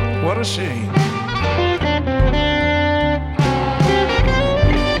 What a shame.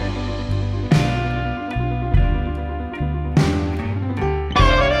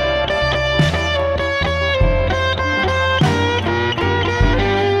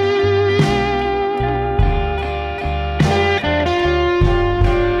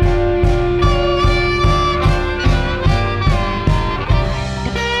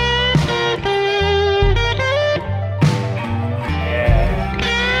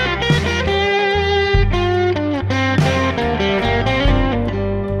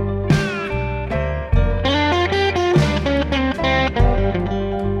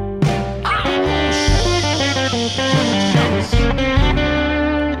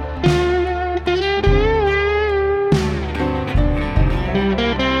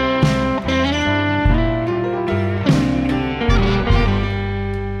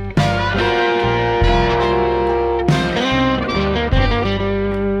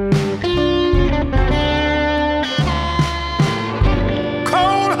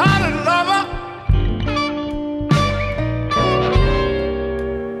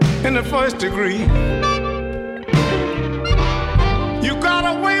 In the first degree, you got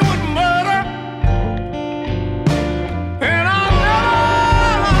away with murder, and I'll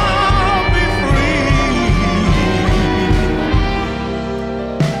never be free.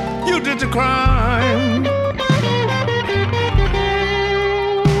 You did the crime,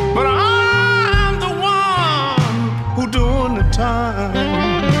 but I'm the one who doing the time.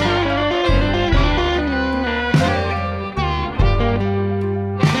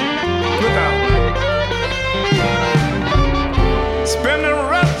 Spend the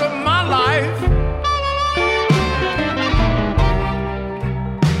rest of my life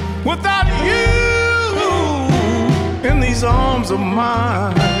without you in these arms of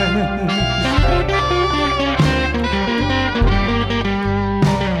mine.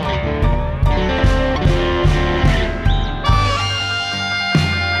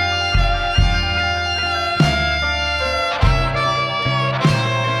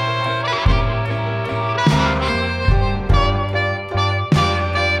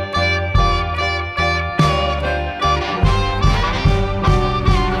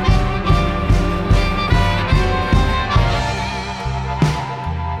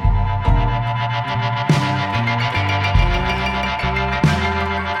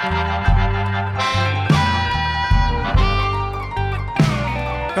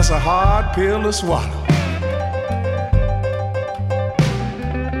 That's a hard pill to swallow.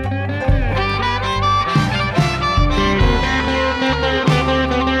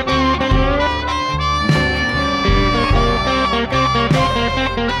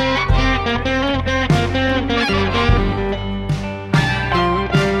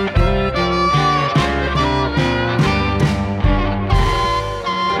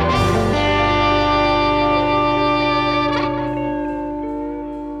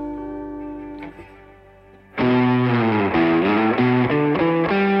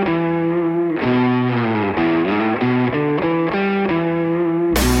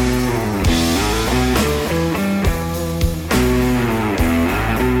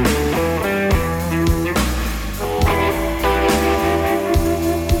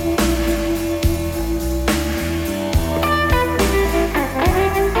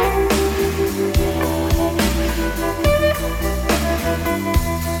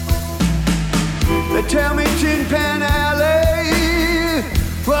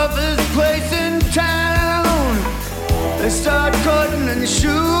 toughest place in town. They start cutting and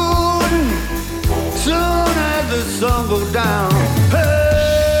shooting soon as the sun goes down.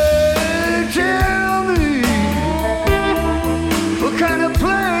 Hey, tell me, what kind of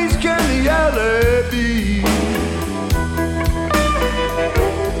place can the alley be?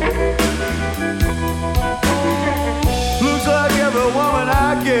 Looks like every woman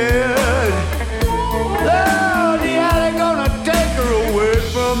I get, oh, the alley gonna take her away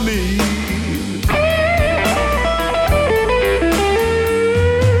from me.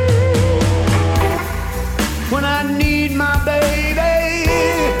 When I need my baby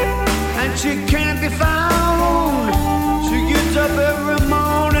and she can't be found, she gets up every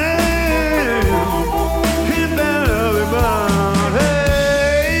morning in bed of the bound.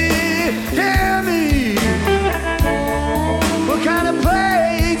 Hey, tell me, what kind of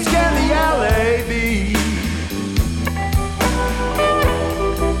place can the alley be?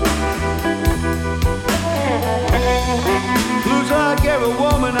 Looks like every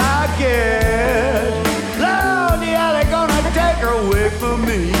woman I get, Lord, the alley gonna take her away from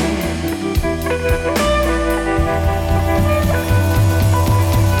me.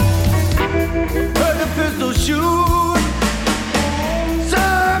 Heard the pistol shoot,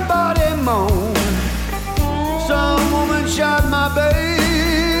 somebody moan. Some woman shot my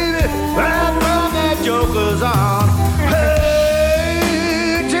baby right from that joker's arm.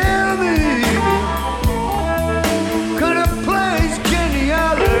 Hey, tell me, what kind of place can the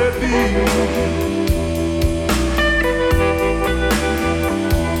alley be?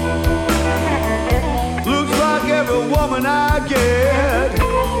 Looks like every woman I get,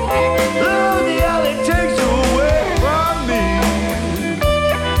 Lord, the alley takes her away from me.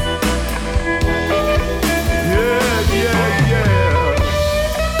 Yeah, yeah, yeah.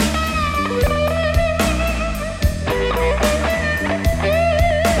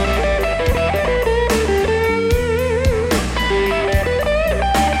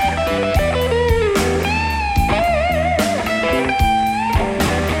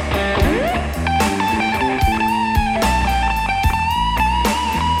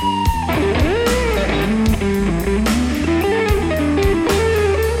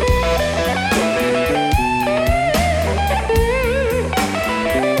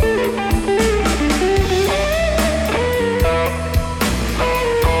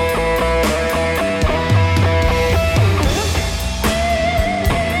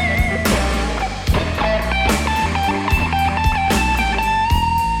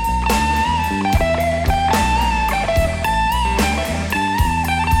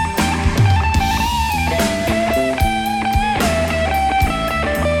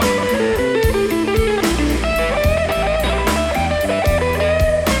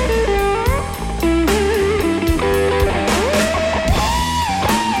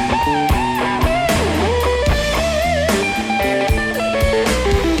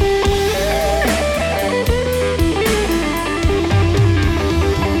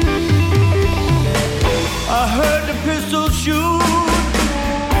 I heard the pistol shoot,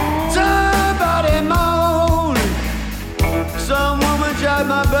 somebody moan. Some woman shot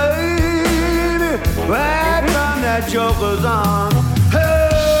my baby right from that joker's arm.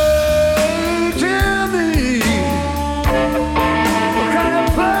 Hey, tell me, what kind of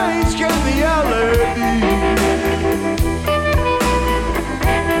place can the alley be?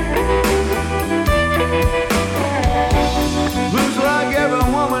 Looks like every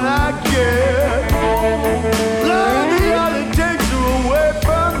woman I get, Lord, the alley takes her away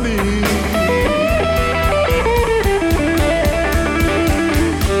from me.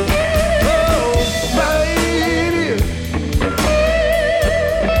 Oh, baby,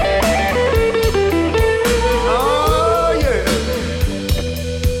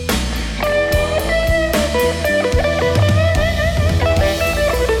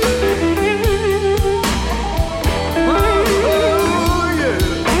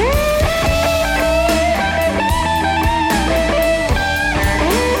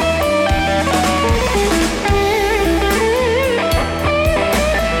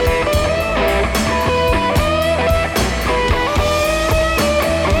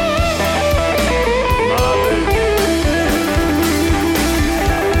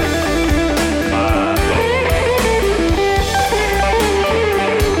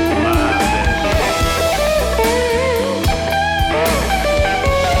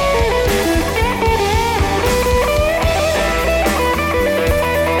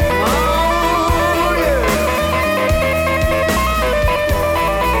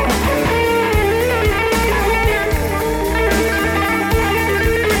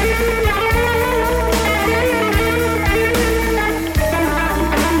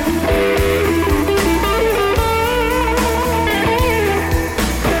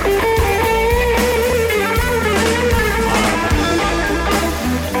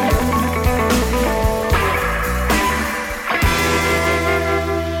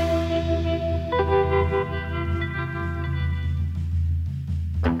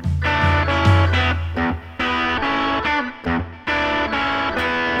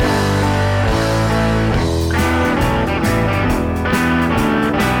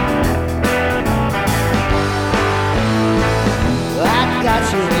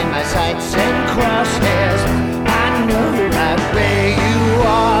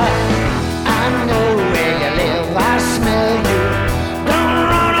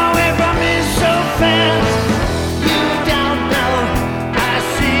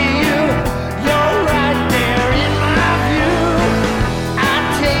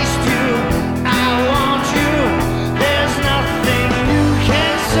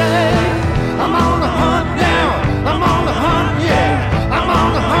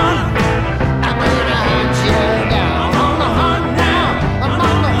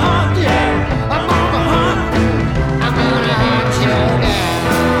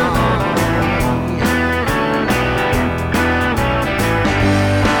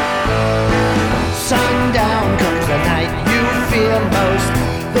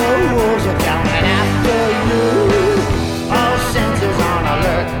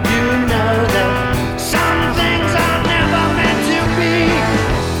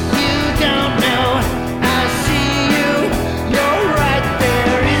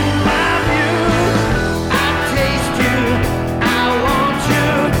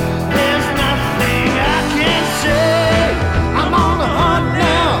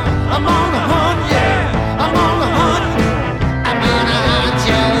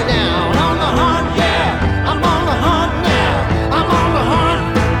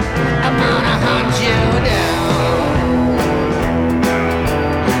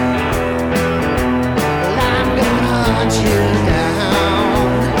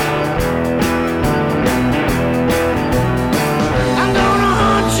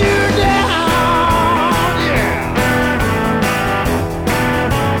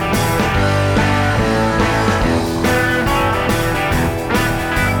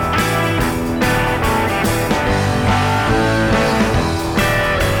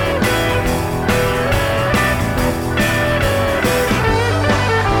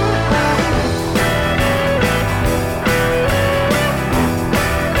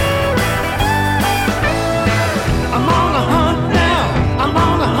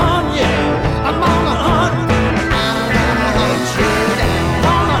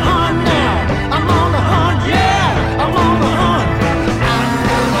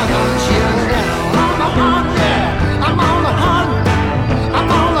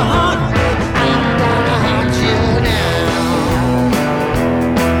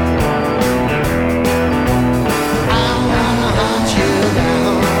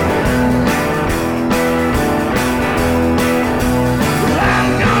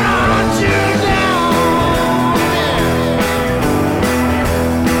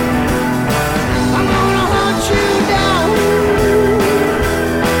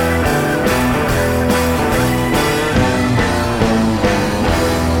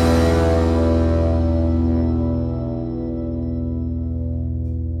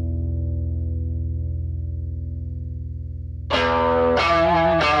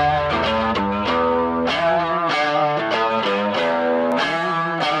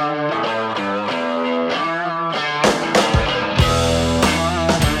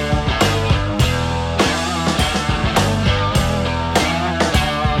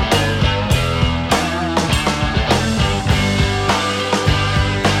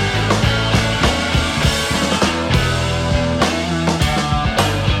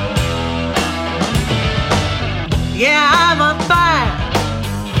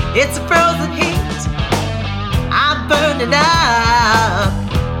 It's a frozen heat. I'm burning up.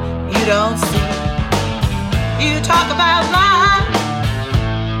 You don't see. You talk about love.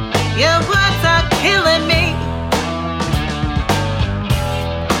 Your words are killing me.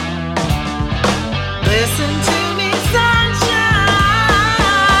 Listen to me, sunshine.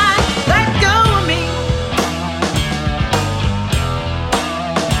 Let go of me.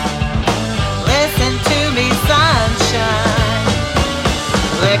 Listen to me, sunshine.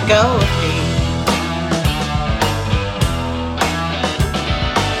 Let go of me.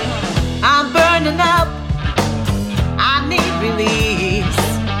 I'm burning up. I need release.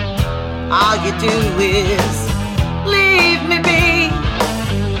 All you do is leave me be.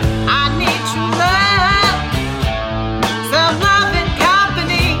 I need true love, some love and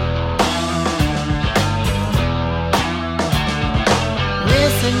company.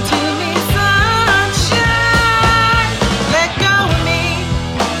 Listen to me, sunshine. Let go of me.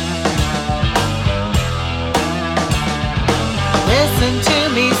 Listen to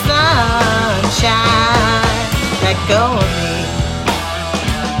me, sunshine. Let go of me.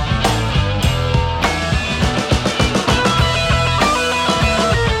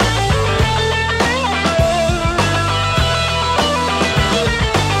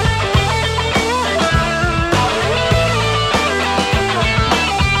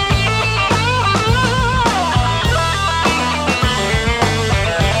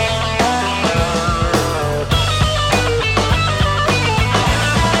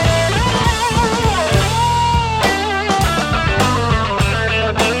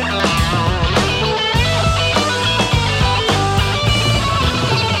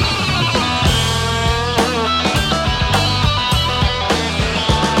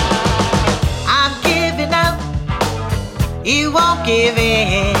 You won't give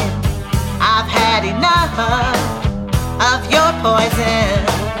in. I've had enough of your poison.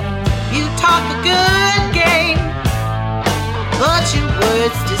 You talk a good game, but your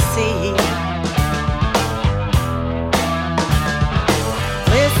words deceive.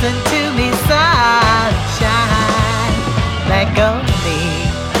 Listen to me, sunshine. Let go of me.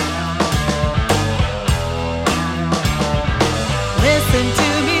 Listen to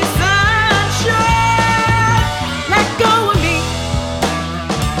me, sunshine. Let go of me.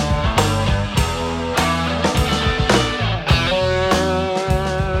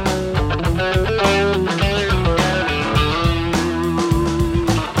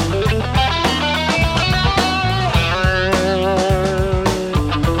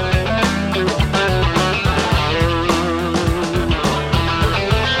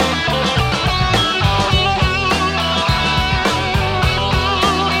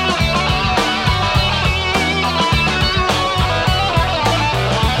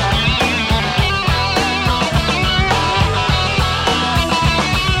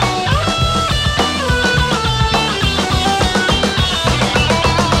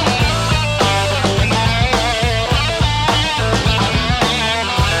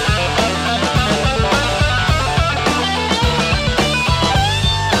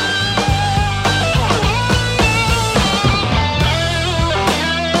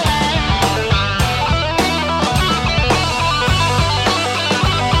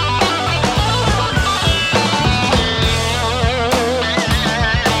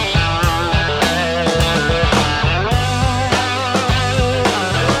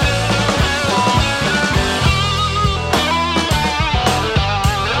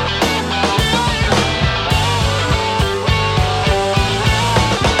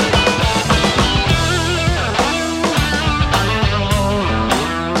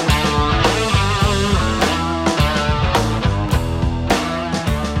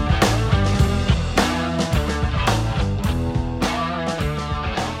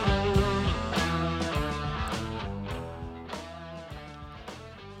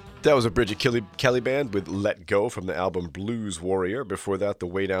 That was a Bridget Kelly Band with Let Go from the album Blues Warrior. Before that, the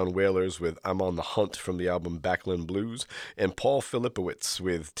Way Down Whalers with I'm on the Hunt from the album Backland Blues. And Paul Filipowicz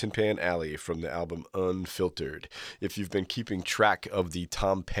with Tin Pan Alley from the album Unfiltered. If you've been keeping track of the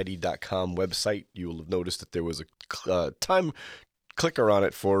TomPetty.com website, you will have noticed that there was a time clicker on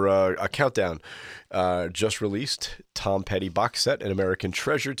it for a countdown. Just released Tom Petty box set, An American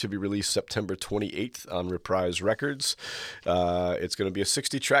Treasure, to be released September 28th on Reprise Records. It's going to be a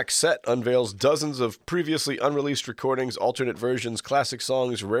 60-track set, unveils dozens of previously unreleased recordings, alternate versions, classic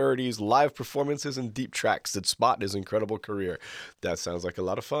songs, rarities, live performances, and deep tracks that spot his incredible career. That sounds like a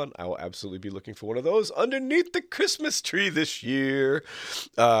lot of fun. I will absolutely be looking for one of those underneath the Christmas tree this year.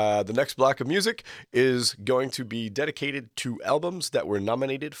 The next block of music is going to be dedicated to albums that were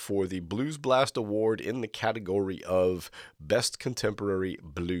nominated for the Blues Blast Award in the category of of Best Contemporary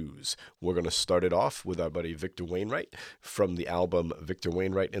Blues. We're going to start it off with our buddy Victor Wainwright from the album Victor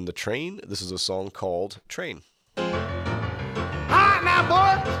Wainwright and the Train. This is a song called Train. All right now,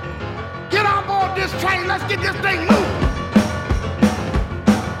 boys, get on board this train. Let's get this thing moving.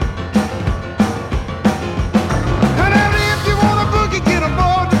 And if you want a boogie, get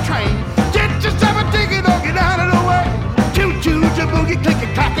aboard the train. Get yourself a ticket or get out of the way. Choo-choo, the boogie, click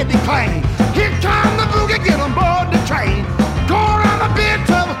and clack and clang. Here comes the boogie, get on board the train. Go around the bed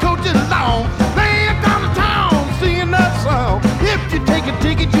till the coach is long. Laying down the town, singing that song. If you take a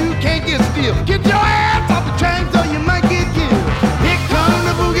ticket, you can't get still. Get your ass off the train so you might get killed. Here comes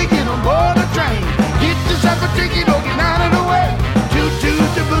the boogie, get on board the train. Get yourself a ticket or get out of the way. Choo-choo,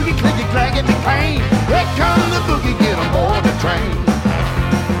 the boogie, click and clack and clang. Here comes the boogie, get on board the train.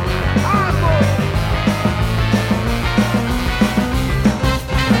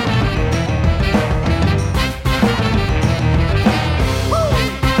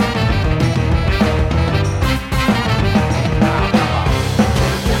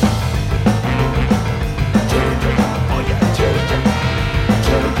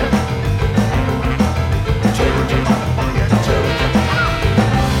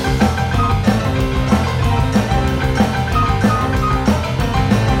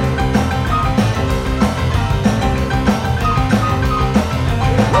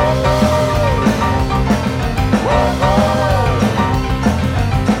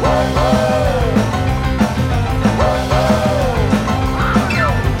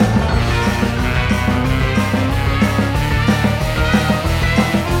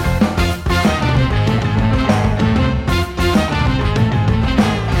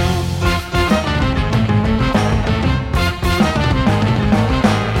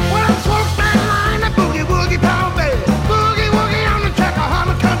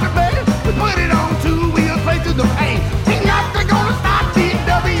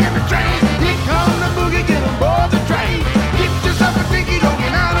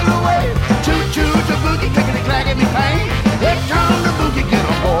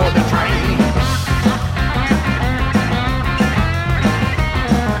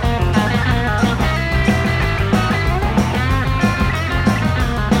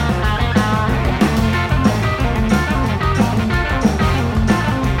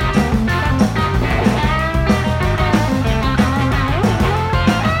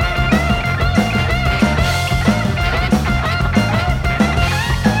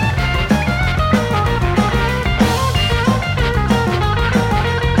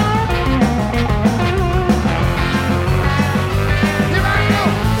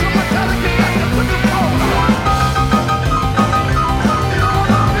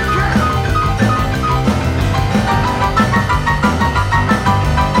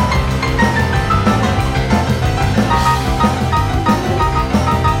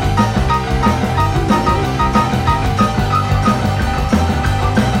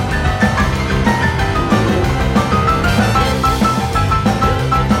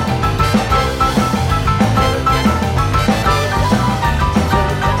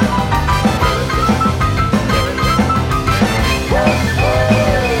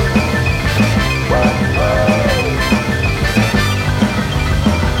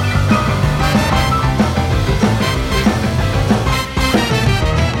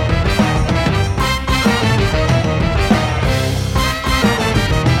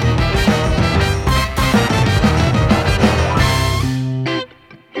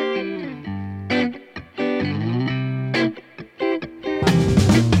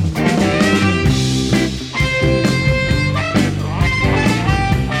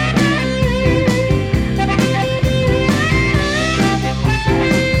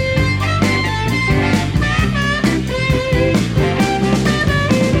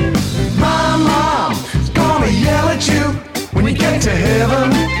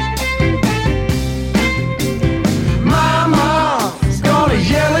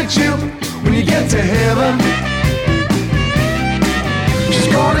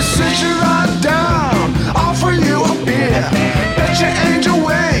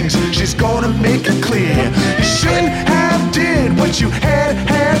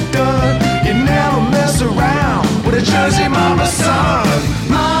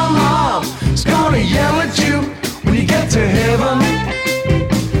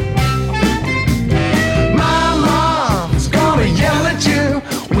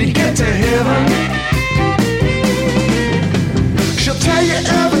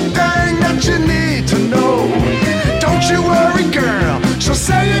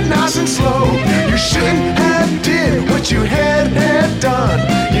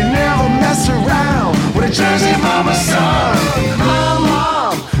 Jersey mama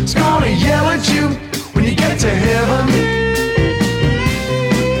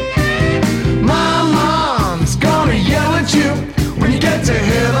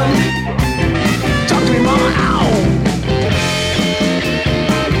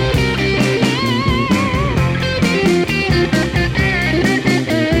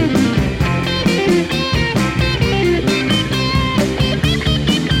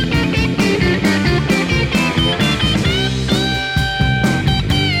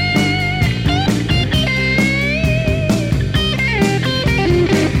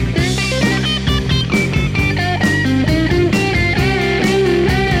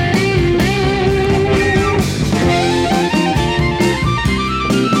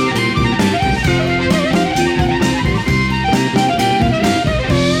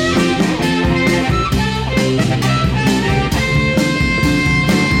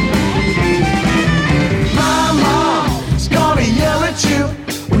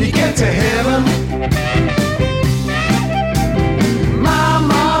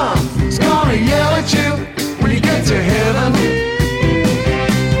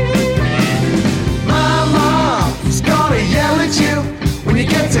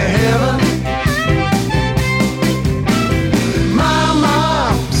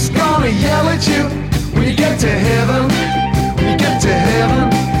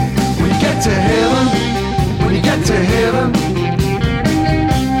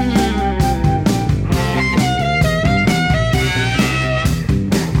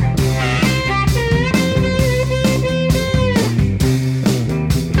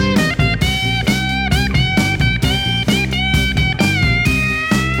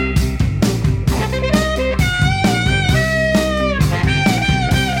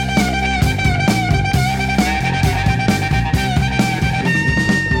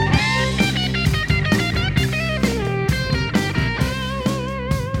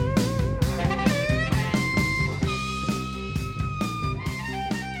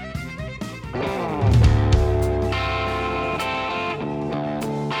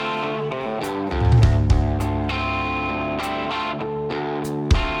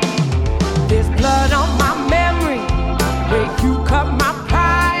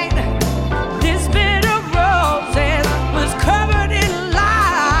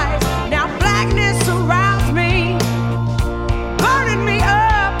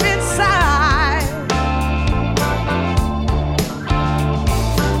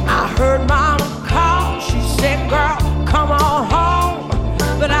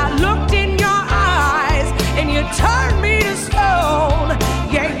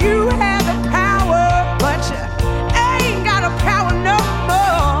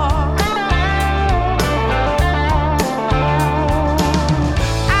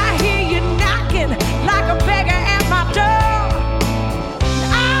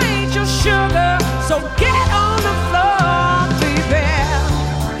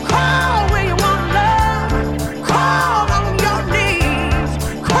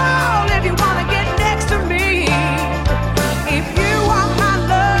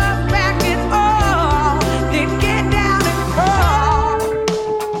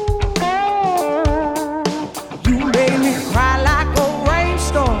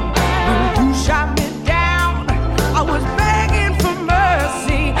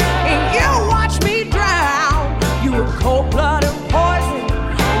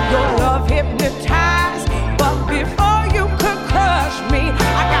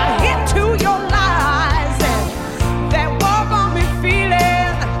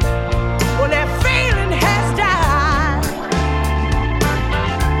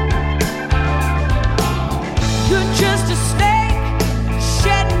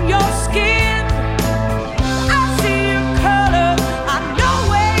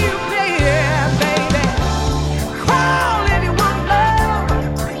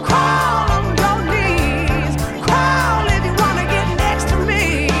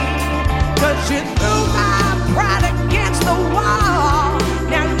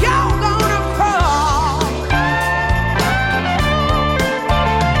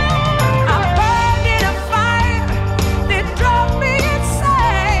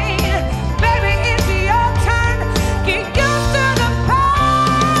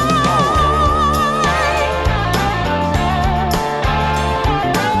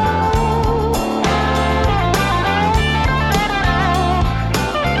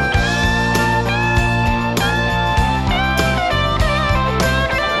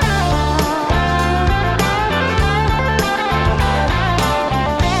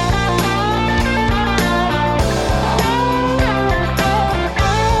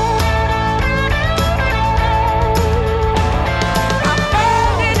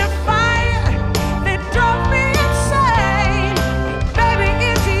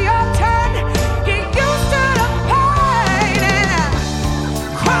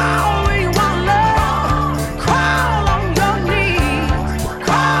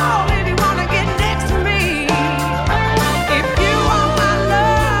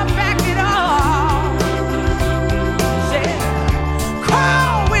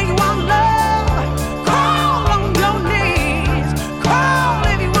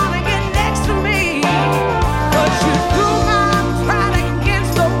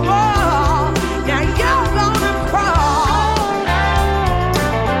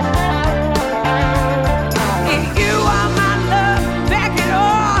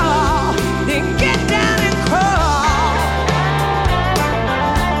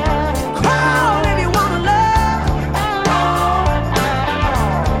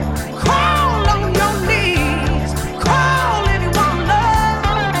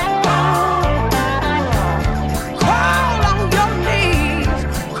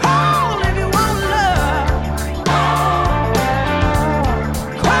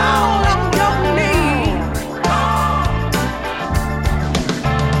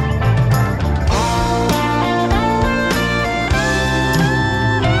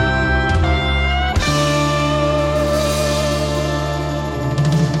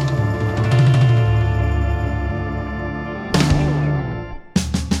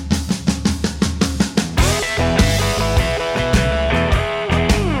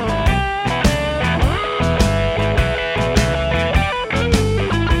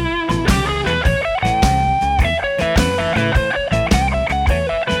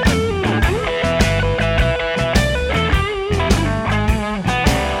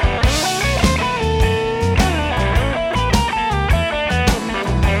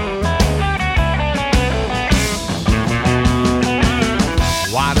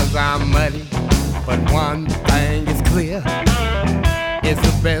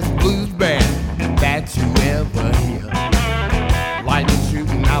best blues band that you ever hear. Lightning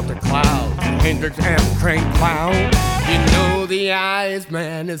shooting out the clouds, Hendrix and Crank Clown. You know the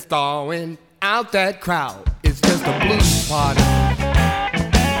Iceman is thawing out that crowd. It's just a blues party.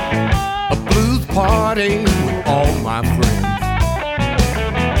 A blues party with all my friends.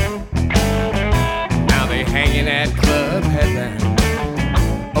 Now they hanging at Club Heaven.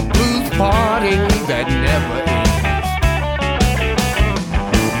 A blues party that never ends.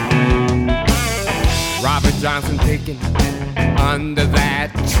 Robert Johnson picking under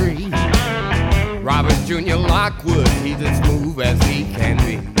that tree. Robert Jr. Lockwood, he's as smooth as he can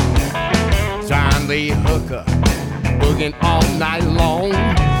be. John Lee Hooker, booging all night long.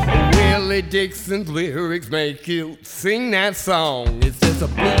 Willie Dixon's lyrics make you sing that song. It's just a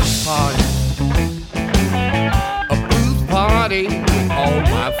blues party. A blues party with all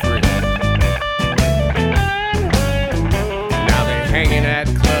my friends. Now they're hanging at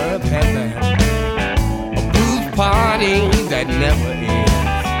Club Heaven. A blues party that never ends.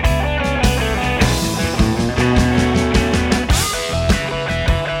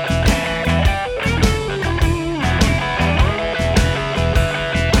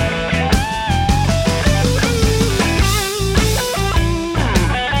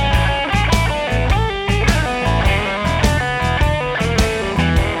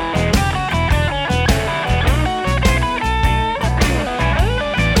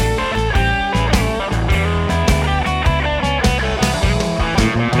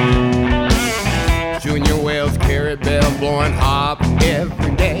 Blowing hop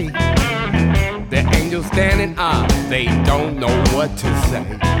every day. The angels standing up, they don't know what to say.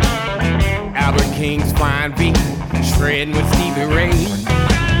 Albert King's fine beat, shredding with Stevie Ray.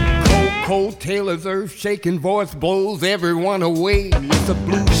 Cold Taylor's earth-shaking voice blows everyone away. It's a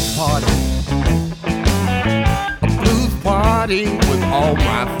blues party. A blues party with all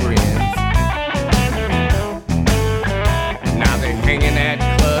my friends. Now they're hanging at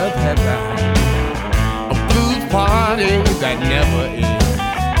Club Heaven. Party that never ends.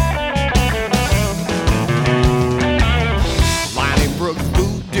 Lonnie Brooks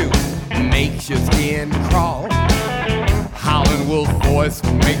voodoo makes your skin crawl. Howlin' Wolf's voice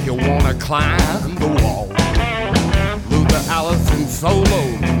make you wanna climb the wall. Luther Allison solo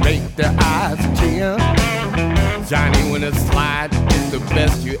make their eyes tear. Johnny Winter Slide is the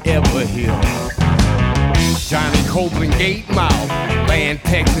best you ever hear. Johnny Copeland Gatemouth laying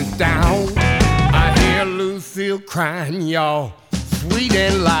Texas down. I hear Lucille crying, y'all, sweet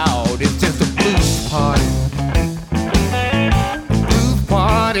and loud. It's just a blues party. A blues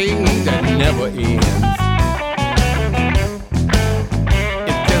party that never ends.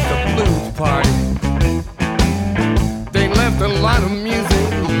 It's just a blues party. They left a lot of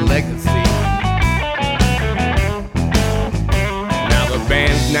music legacy. Now the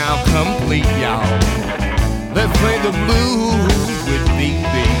band's now complete, y'all. Let's play the blues with B.B.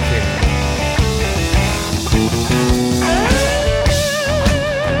 King.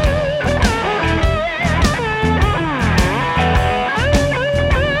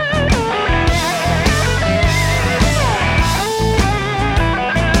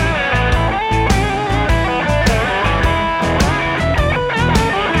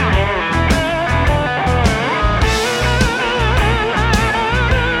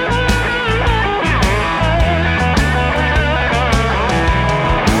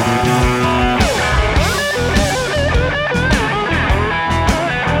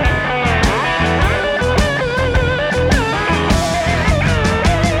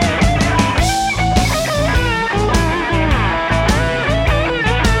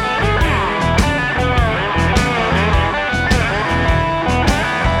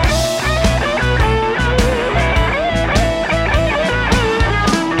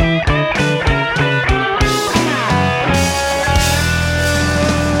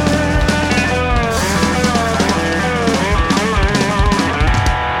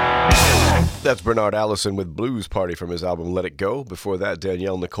 That's Bernard Allison with Blues Party from his album Let It Go. Before that,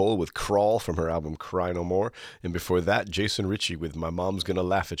 Danielle Nicole with Crawl from her album Cry No More. And before that, Jason Ritchie with My Mom's Gonna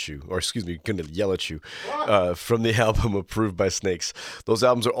Laugh at You, or excuse me, Gonna Yell at You, from the album Approved by Snakes. Those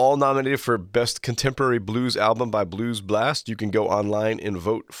albums are all nominated for Best Contemporary Blues Album by Blues Blast. You can go online and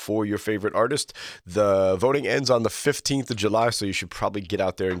vote for your favorite artist. The voting ends on the 15th of July, so you should probably get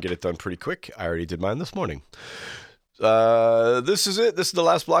out there and get it done pretty quick. I already did mine this morning. This is it. This is the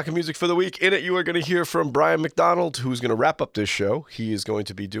last block of music for the week. In it, you are going to hear from Brian McDonald, who's going to wrap up this show. He is going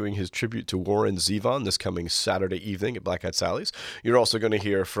to be doing his tribute to Warren Zevon this coming Saturday evening at Black Hat Sally's. You're also going to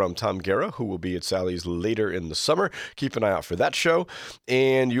hear from Tom Guerra, who will be at Sally's later in the summer. Keep an eye out for that show.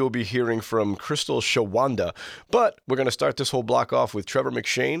 And you'll be hearing from Crystal Shawanda. But we're going to start this whole block off with Trevor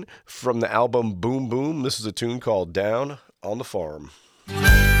McShane from the album Boom Boom. This is a tune called Down on the Farm.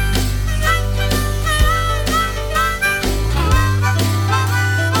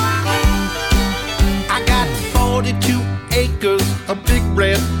 I got 42 acres, a big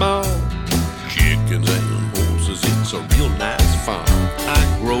red barn. Chickens and horses, it's a real nice farm. I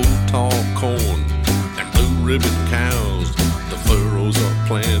grow tall corn and blue ribbon cows. The furrows are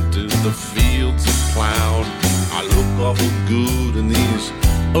planted, the fields are plowed. I look awful good in these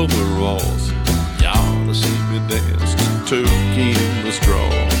overalls. You ought to see me dance to Turkey in the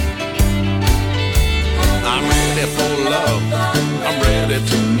Straw. I'm ready for love, I'm ready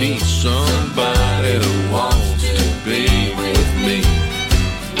to meet somebody who wants to be with me.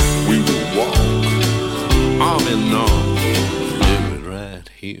 We will walk arm in arm, do it right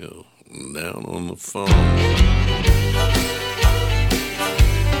here, down on the farm.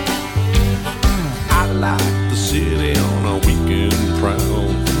 I like the city on a weekend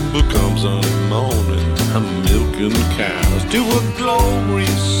prowl, but come Sunday morning, I'm milking cows to a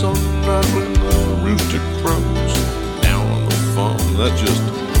glorious sunrise when the rooster crows. Down on the farm, that's just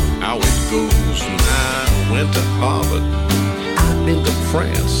how it goes. And I went to Harvard, I've been to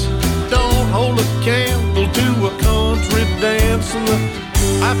France. Don't hold a candle to a country dance in the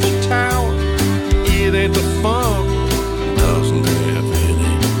Eiffel Tower. It ain't the farm, doesn't have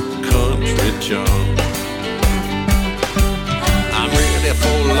any country charm. I'm ready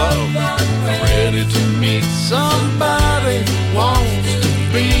for love, I'm ready to meet somebody who wants to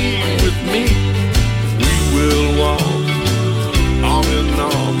be with me. We will walk arm in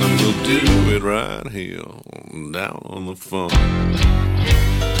arm and we'll do it right here, down on the farm.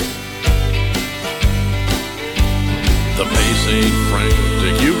 The pace ain't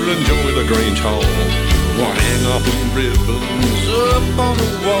frantic, you'll enjoy the Grange Hall. We'll hang up ribbons up on the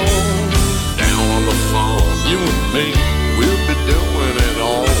wall. Down on the farm, you and me, we'll be doing it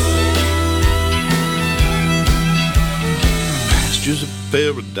all. Pastures of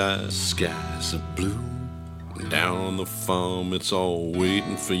paradise, skies of blue. Down on the farm, it's all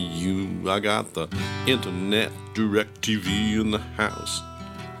waiting for you. I got the internet, direct TV in the house.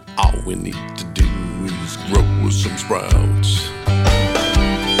 All we need to do is grow some sprouts.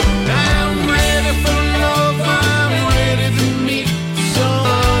 I'm ready for love, I'm ready to meet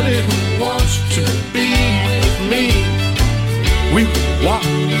somebody who wants to be with me. We walk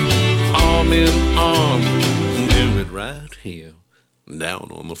arm in arm, do it right here, down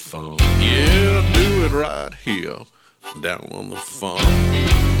on the farm. Yeah, do it right here, down on the farm.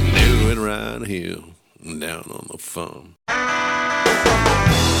 Do it right here, down on the farm.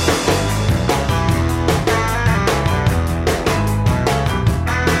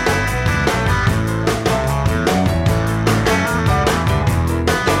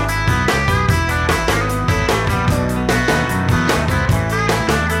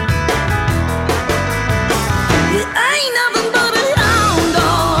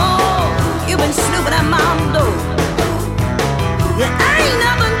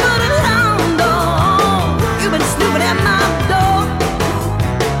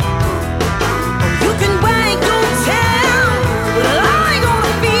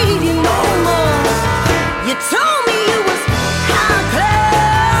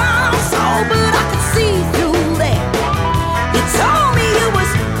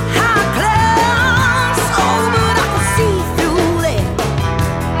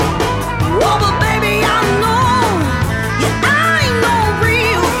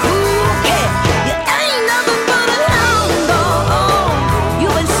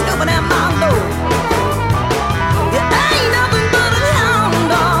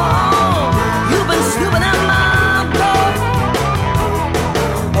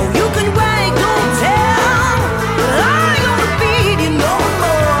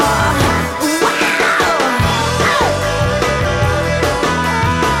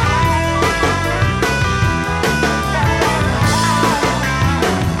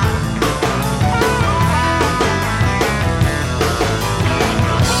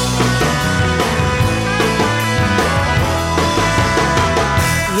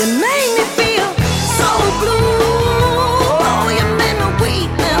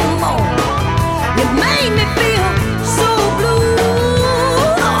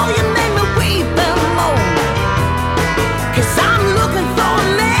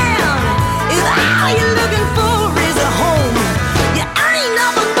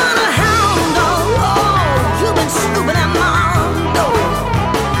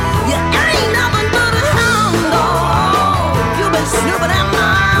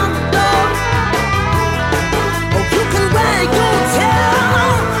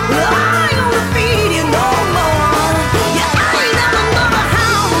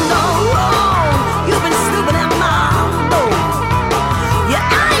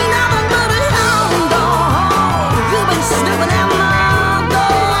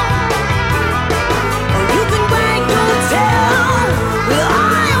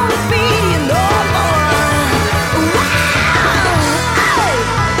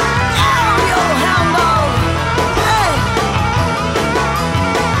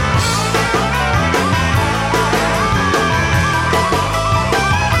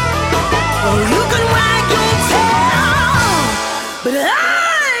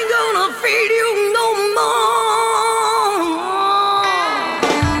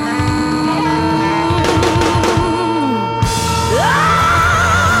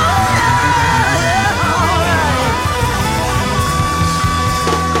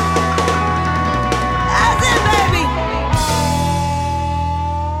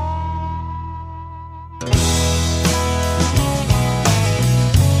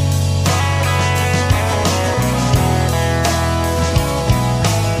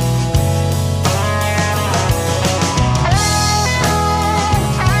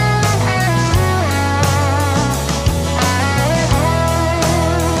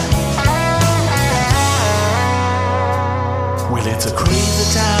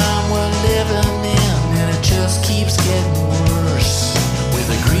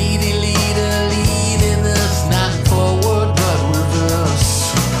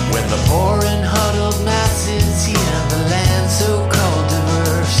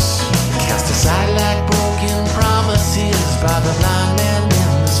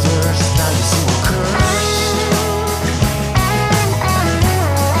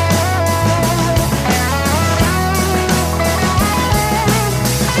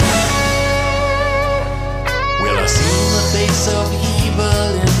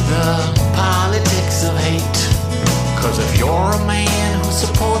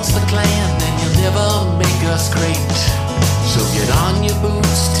 supports the Klan, then you'll never make us great. So get on your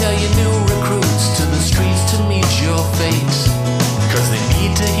boots, tell your new recruits to the streets to meet your fate. Cause they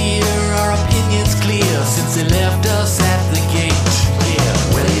need to hear our opinions clear since they left us at the gate.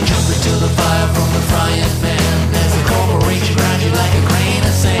 Yeah, well you jump into the fire from the frying pan as a corporation grinds you like a grain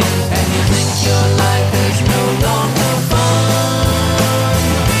of sand, and you think your life is no longer fun.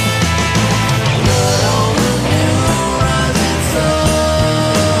 Blood on the new rising sun.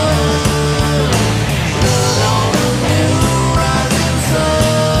 Blood on the new rising sun.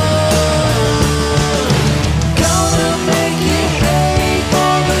 Gonna make you pay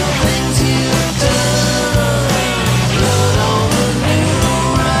for the things you've done. Blood on the new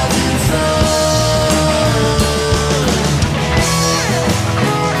rising sun.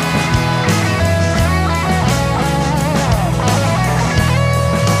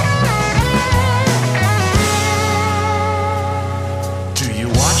 Do you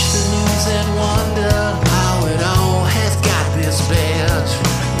watch the news and wonder how it all has got this bad?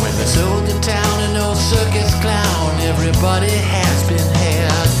 When there's old in town and no circus clown, everybody has been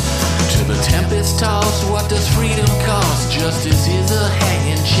had. To the tempest tossed, what does freedom cost? Justice is a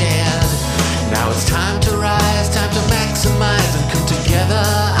hanging chad. Now it's time to rise, time to maximize and come together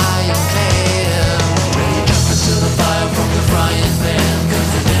ironclad. Ready to jump into the fire from the frying pan, cause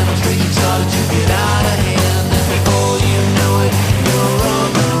the demonstration started to get out of hand. And before you know it, you're on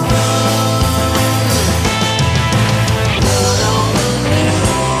the run. Blood on the new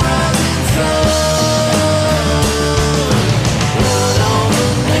rising sun. Blood on the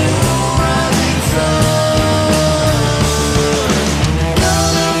new rising sun.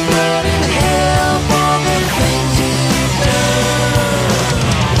 Gonna burn in hell for the things you've done.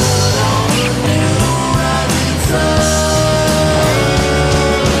 Blood on the new rising sun.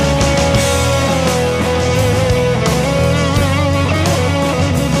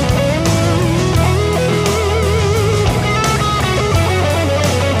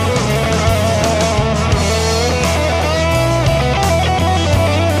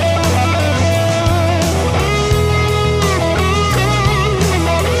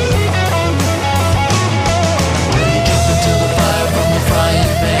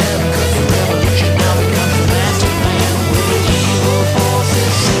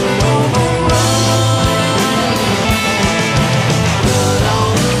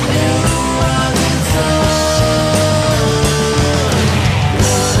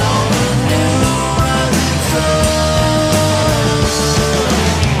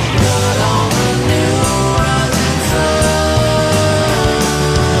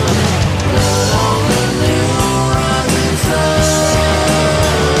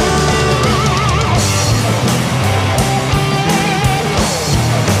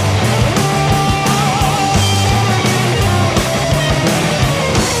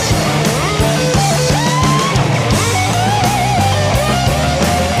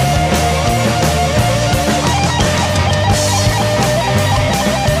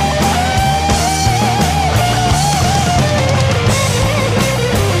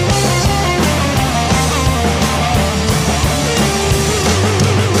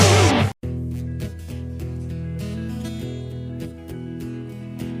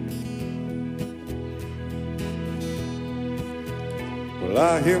 Well,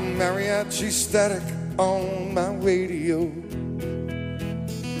 I hear mariachi static on my radio,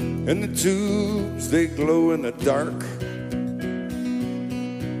 and the tubes, they glow in the dark.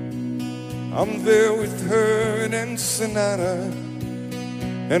 I'm there with her in Ensenada,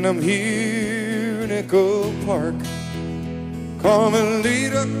 and I'm here in Echo Park.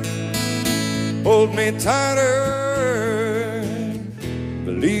 Carmelita, hold me tighter,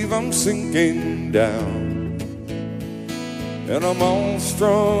 believe I'm sinking down. And I'm all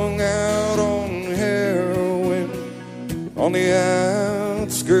strung out on heroin on the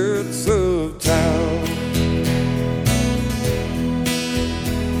outskirts of town.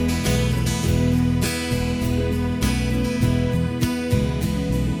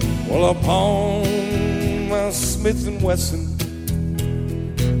 Well, I pawned my Smith & Wesson,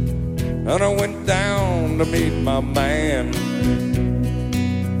 and I went down to meet my man.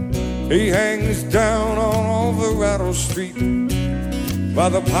 He hangs down on Alvarado Street by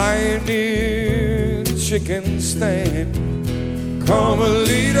the Pioneer Chicken Stand.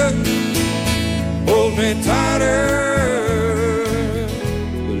 Carmelita, hold me tighter,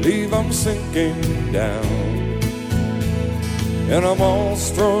 believe I'm sinking down. And I'm all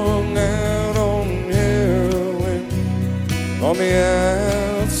strung out on heroin on the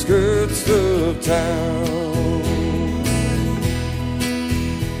outskirts of town.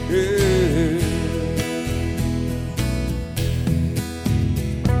 Yeah.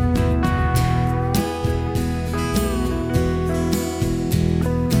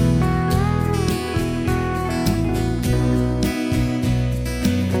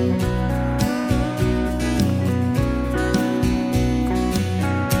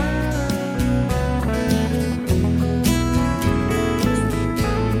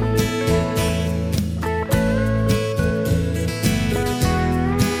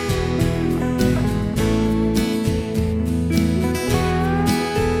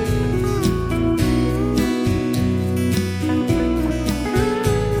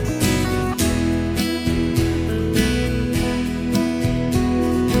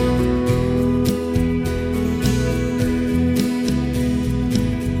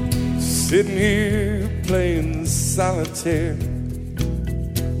 sitting here playing solitaire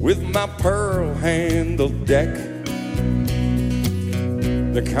with my pearl-handled deck.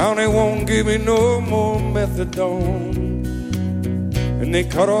 The county won't give me no more methadone, and they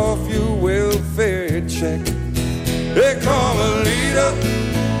cut off your welfare check. Hey, Carmelita,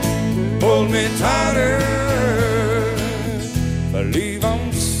 hold me tighter. Believe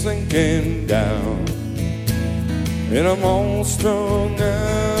I'm sinking down, and I'm all strung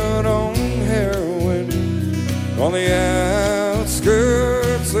out on heroin on the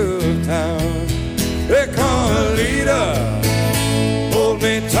outskirts of town. Hey, Carmelita, hold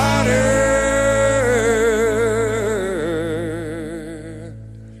me tighter.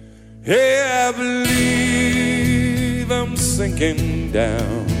 Hey, I believe I'm sinking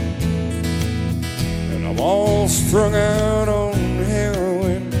down, and I'm all strung out on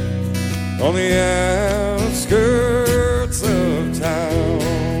heroin on the outskirts of town.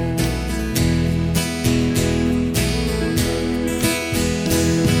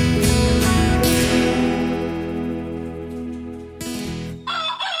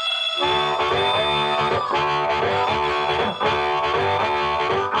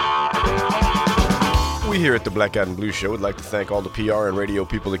 We here at the Black Eyed and Blue Show would like to thank all the PR and radio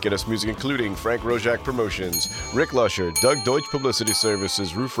people that get us music, including Frank Rojak Promotions, Rick Lusher, Doug Deutsch Publicity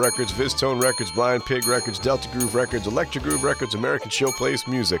Services, Roof Records, Viztone Records, Blind Pig Records, Delta Groove Records, Electric Groove Records, American Showplace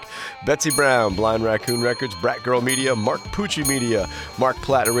Music, Betsy Brown, Blind Raccoon Records, Brat Girl Media, Mark Pucci Media, Mark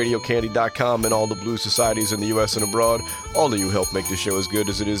Platt at RadioCandy.com, and all the blues societies in the U.S. and abroad. All of you help make this show as good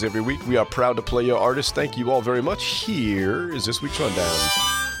as it is every week. We are proud to play your artists. Thank you all very much. Here is this week's rundown.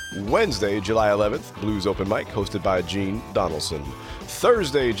 Wednesday, July 11th, Blues Open Mic, hosted by Gene Donaldson.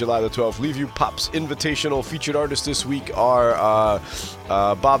 Thursday, July the 12th, Leave You Pop's Invitational. Featured artists this week are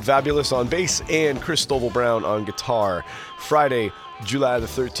Bob Fabulous on bass and Chris Stovall Brown on guitar. Friday, July the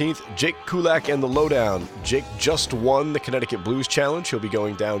 13th, Jake Kulak and the Lowdown. Jake just won the Connecticut Blues Challenge. He'll be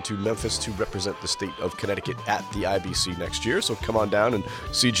going down to Memphis to represent the state of Connecticut at the IBC next year. So come on down and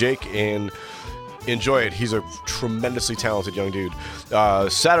see Jake and enjoy it. He's a tremendously talented young dude.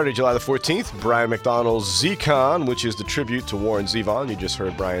 Saturday, July the 14th, Brian McDonald's Z-Con, which is the tribute to Warren Zevon. You just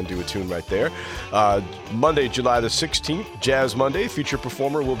heard Brian do a tune right there. Monday, July the 16th, Jazz Monday. Feature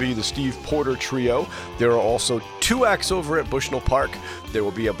performer will be the Steve Porter Trio. There are also 2 acts over at Bushnell Park. There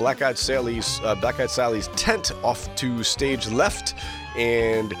will be a Black Eyed Sally's tent off to stage left,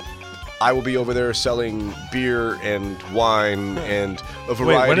 and I will be over there selling beer and wine and a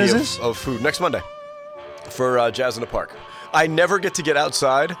variety of food next Monday for Jazz in the Park. I never get to get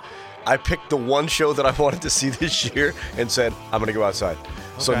outside. I picked the one show that I wanted to see this year and said, I'm going to go outside.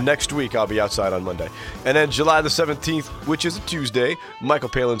 So next week I'll be outside on Monday. And then July the 17th, which is a Tuesday, Michael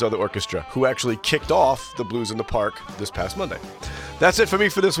Palin's Other Orchestra, who actually kicked off the Blues in the Park this past Monday. That's it for me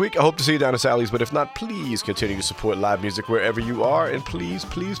for this week. I hope to see you down at Sally's, but if not, please continue to support live music wherever you are. And please,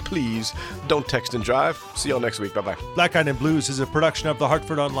 please, please don't text and drive. See y'all next week. Bye-bye. Black Eyed and Blues is a production of the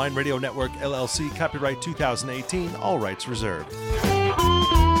Hartford Online Radio Network, LLC, copyright 2018, all rights reserved.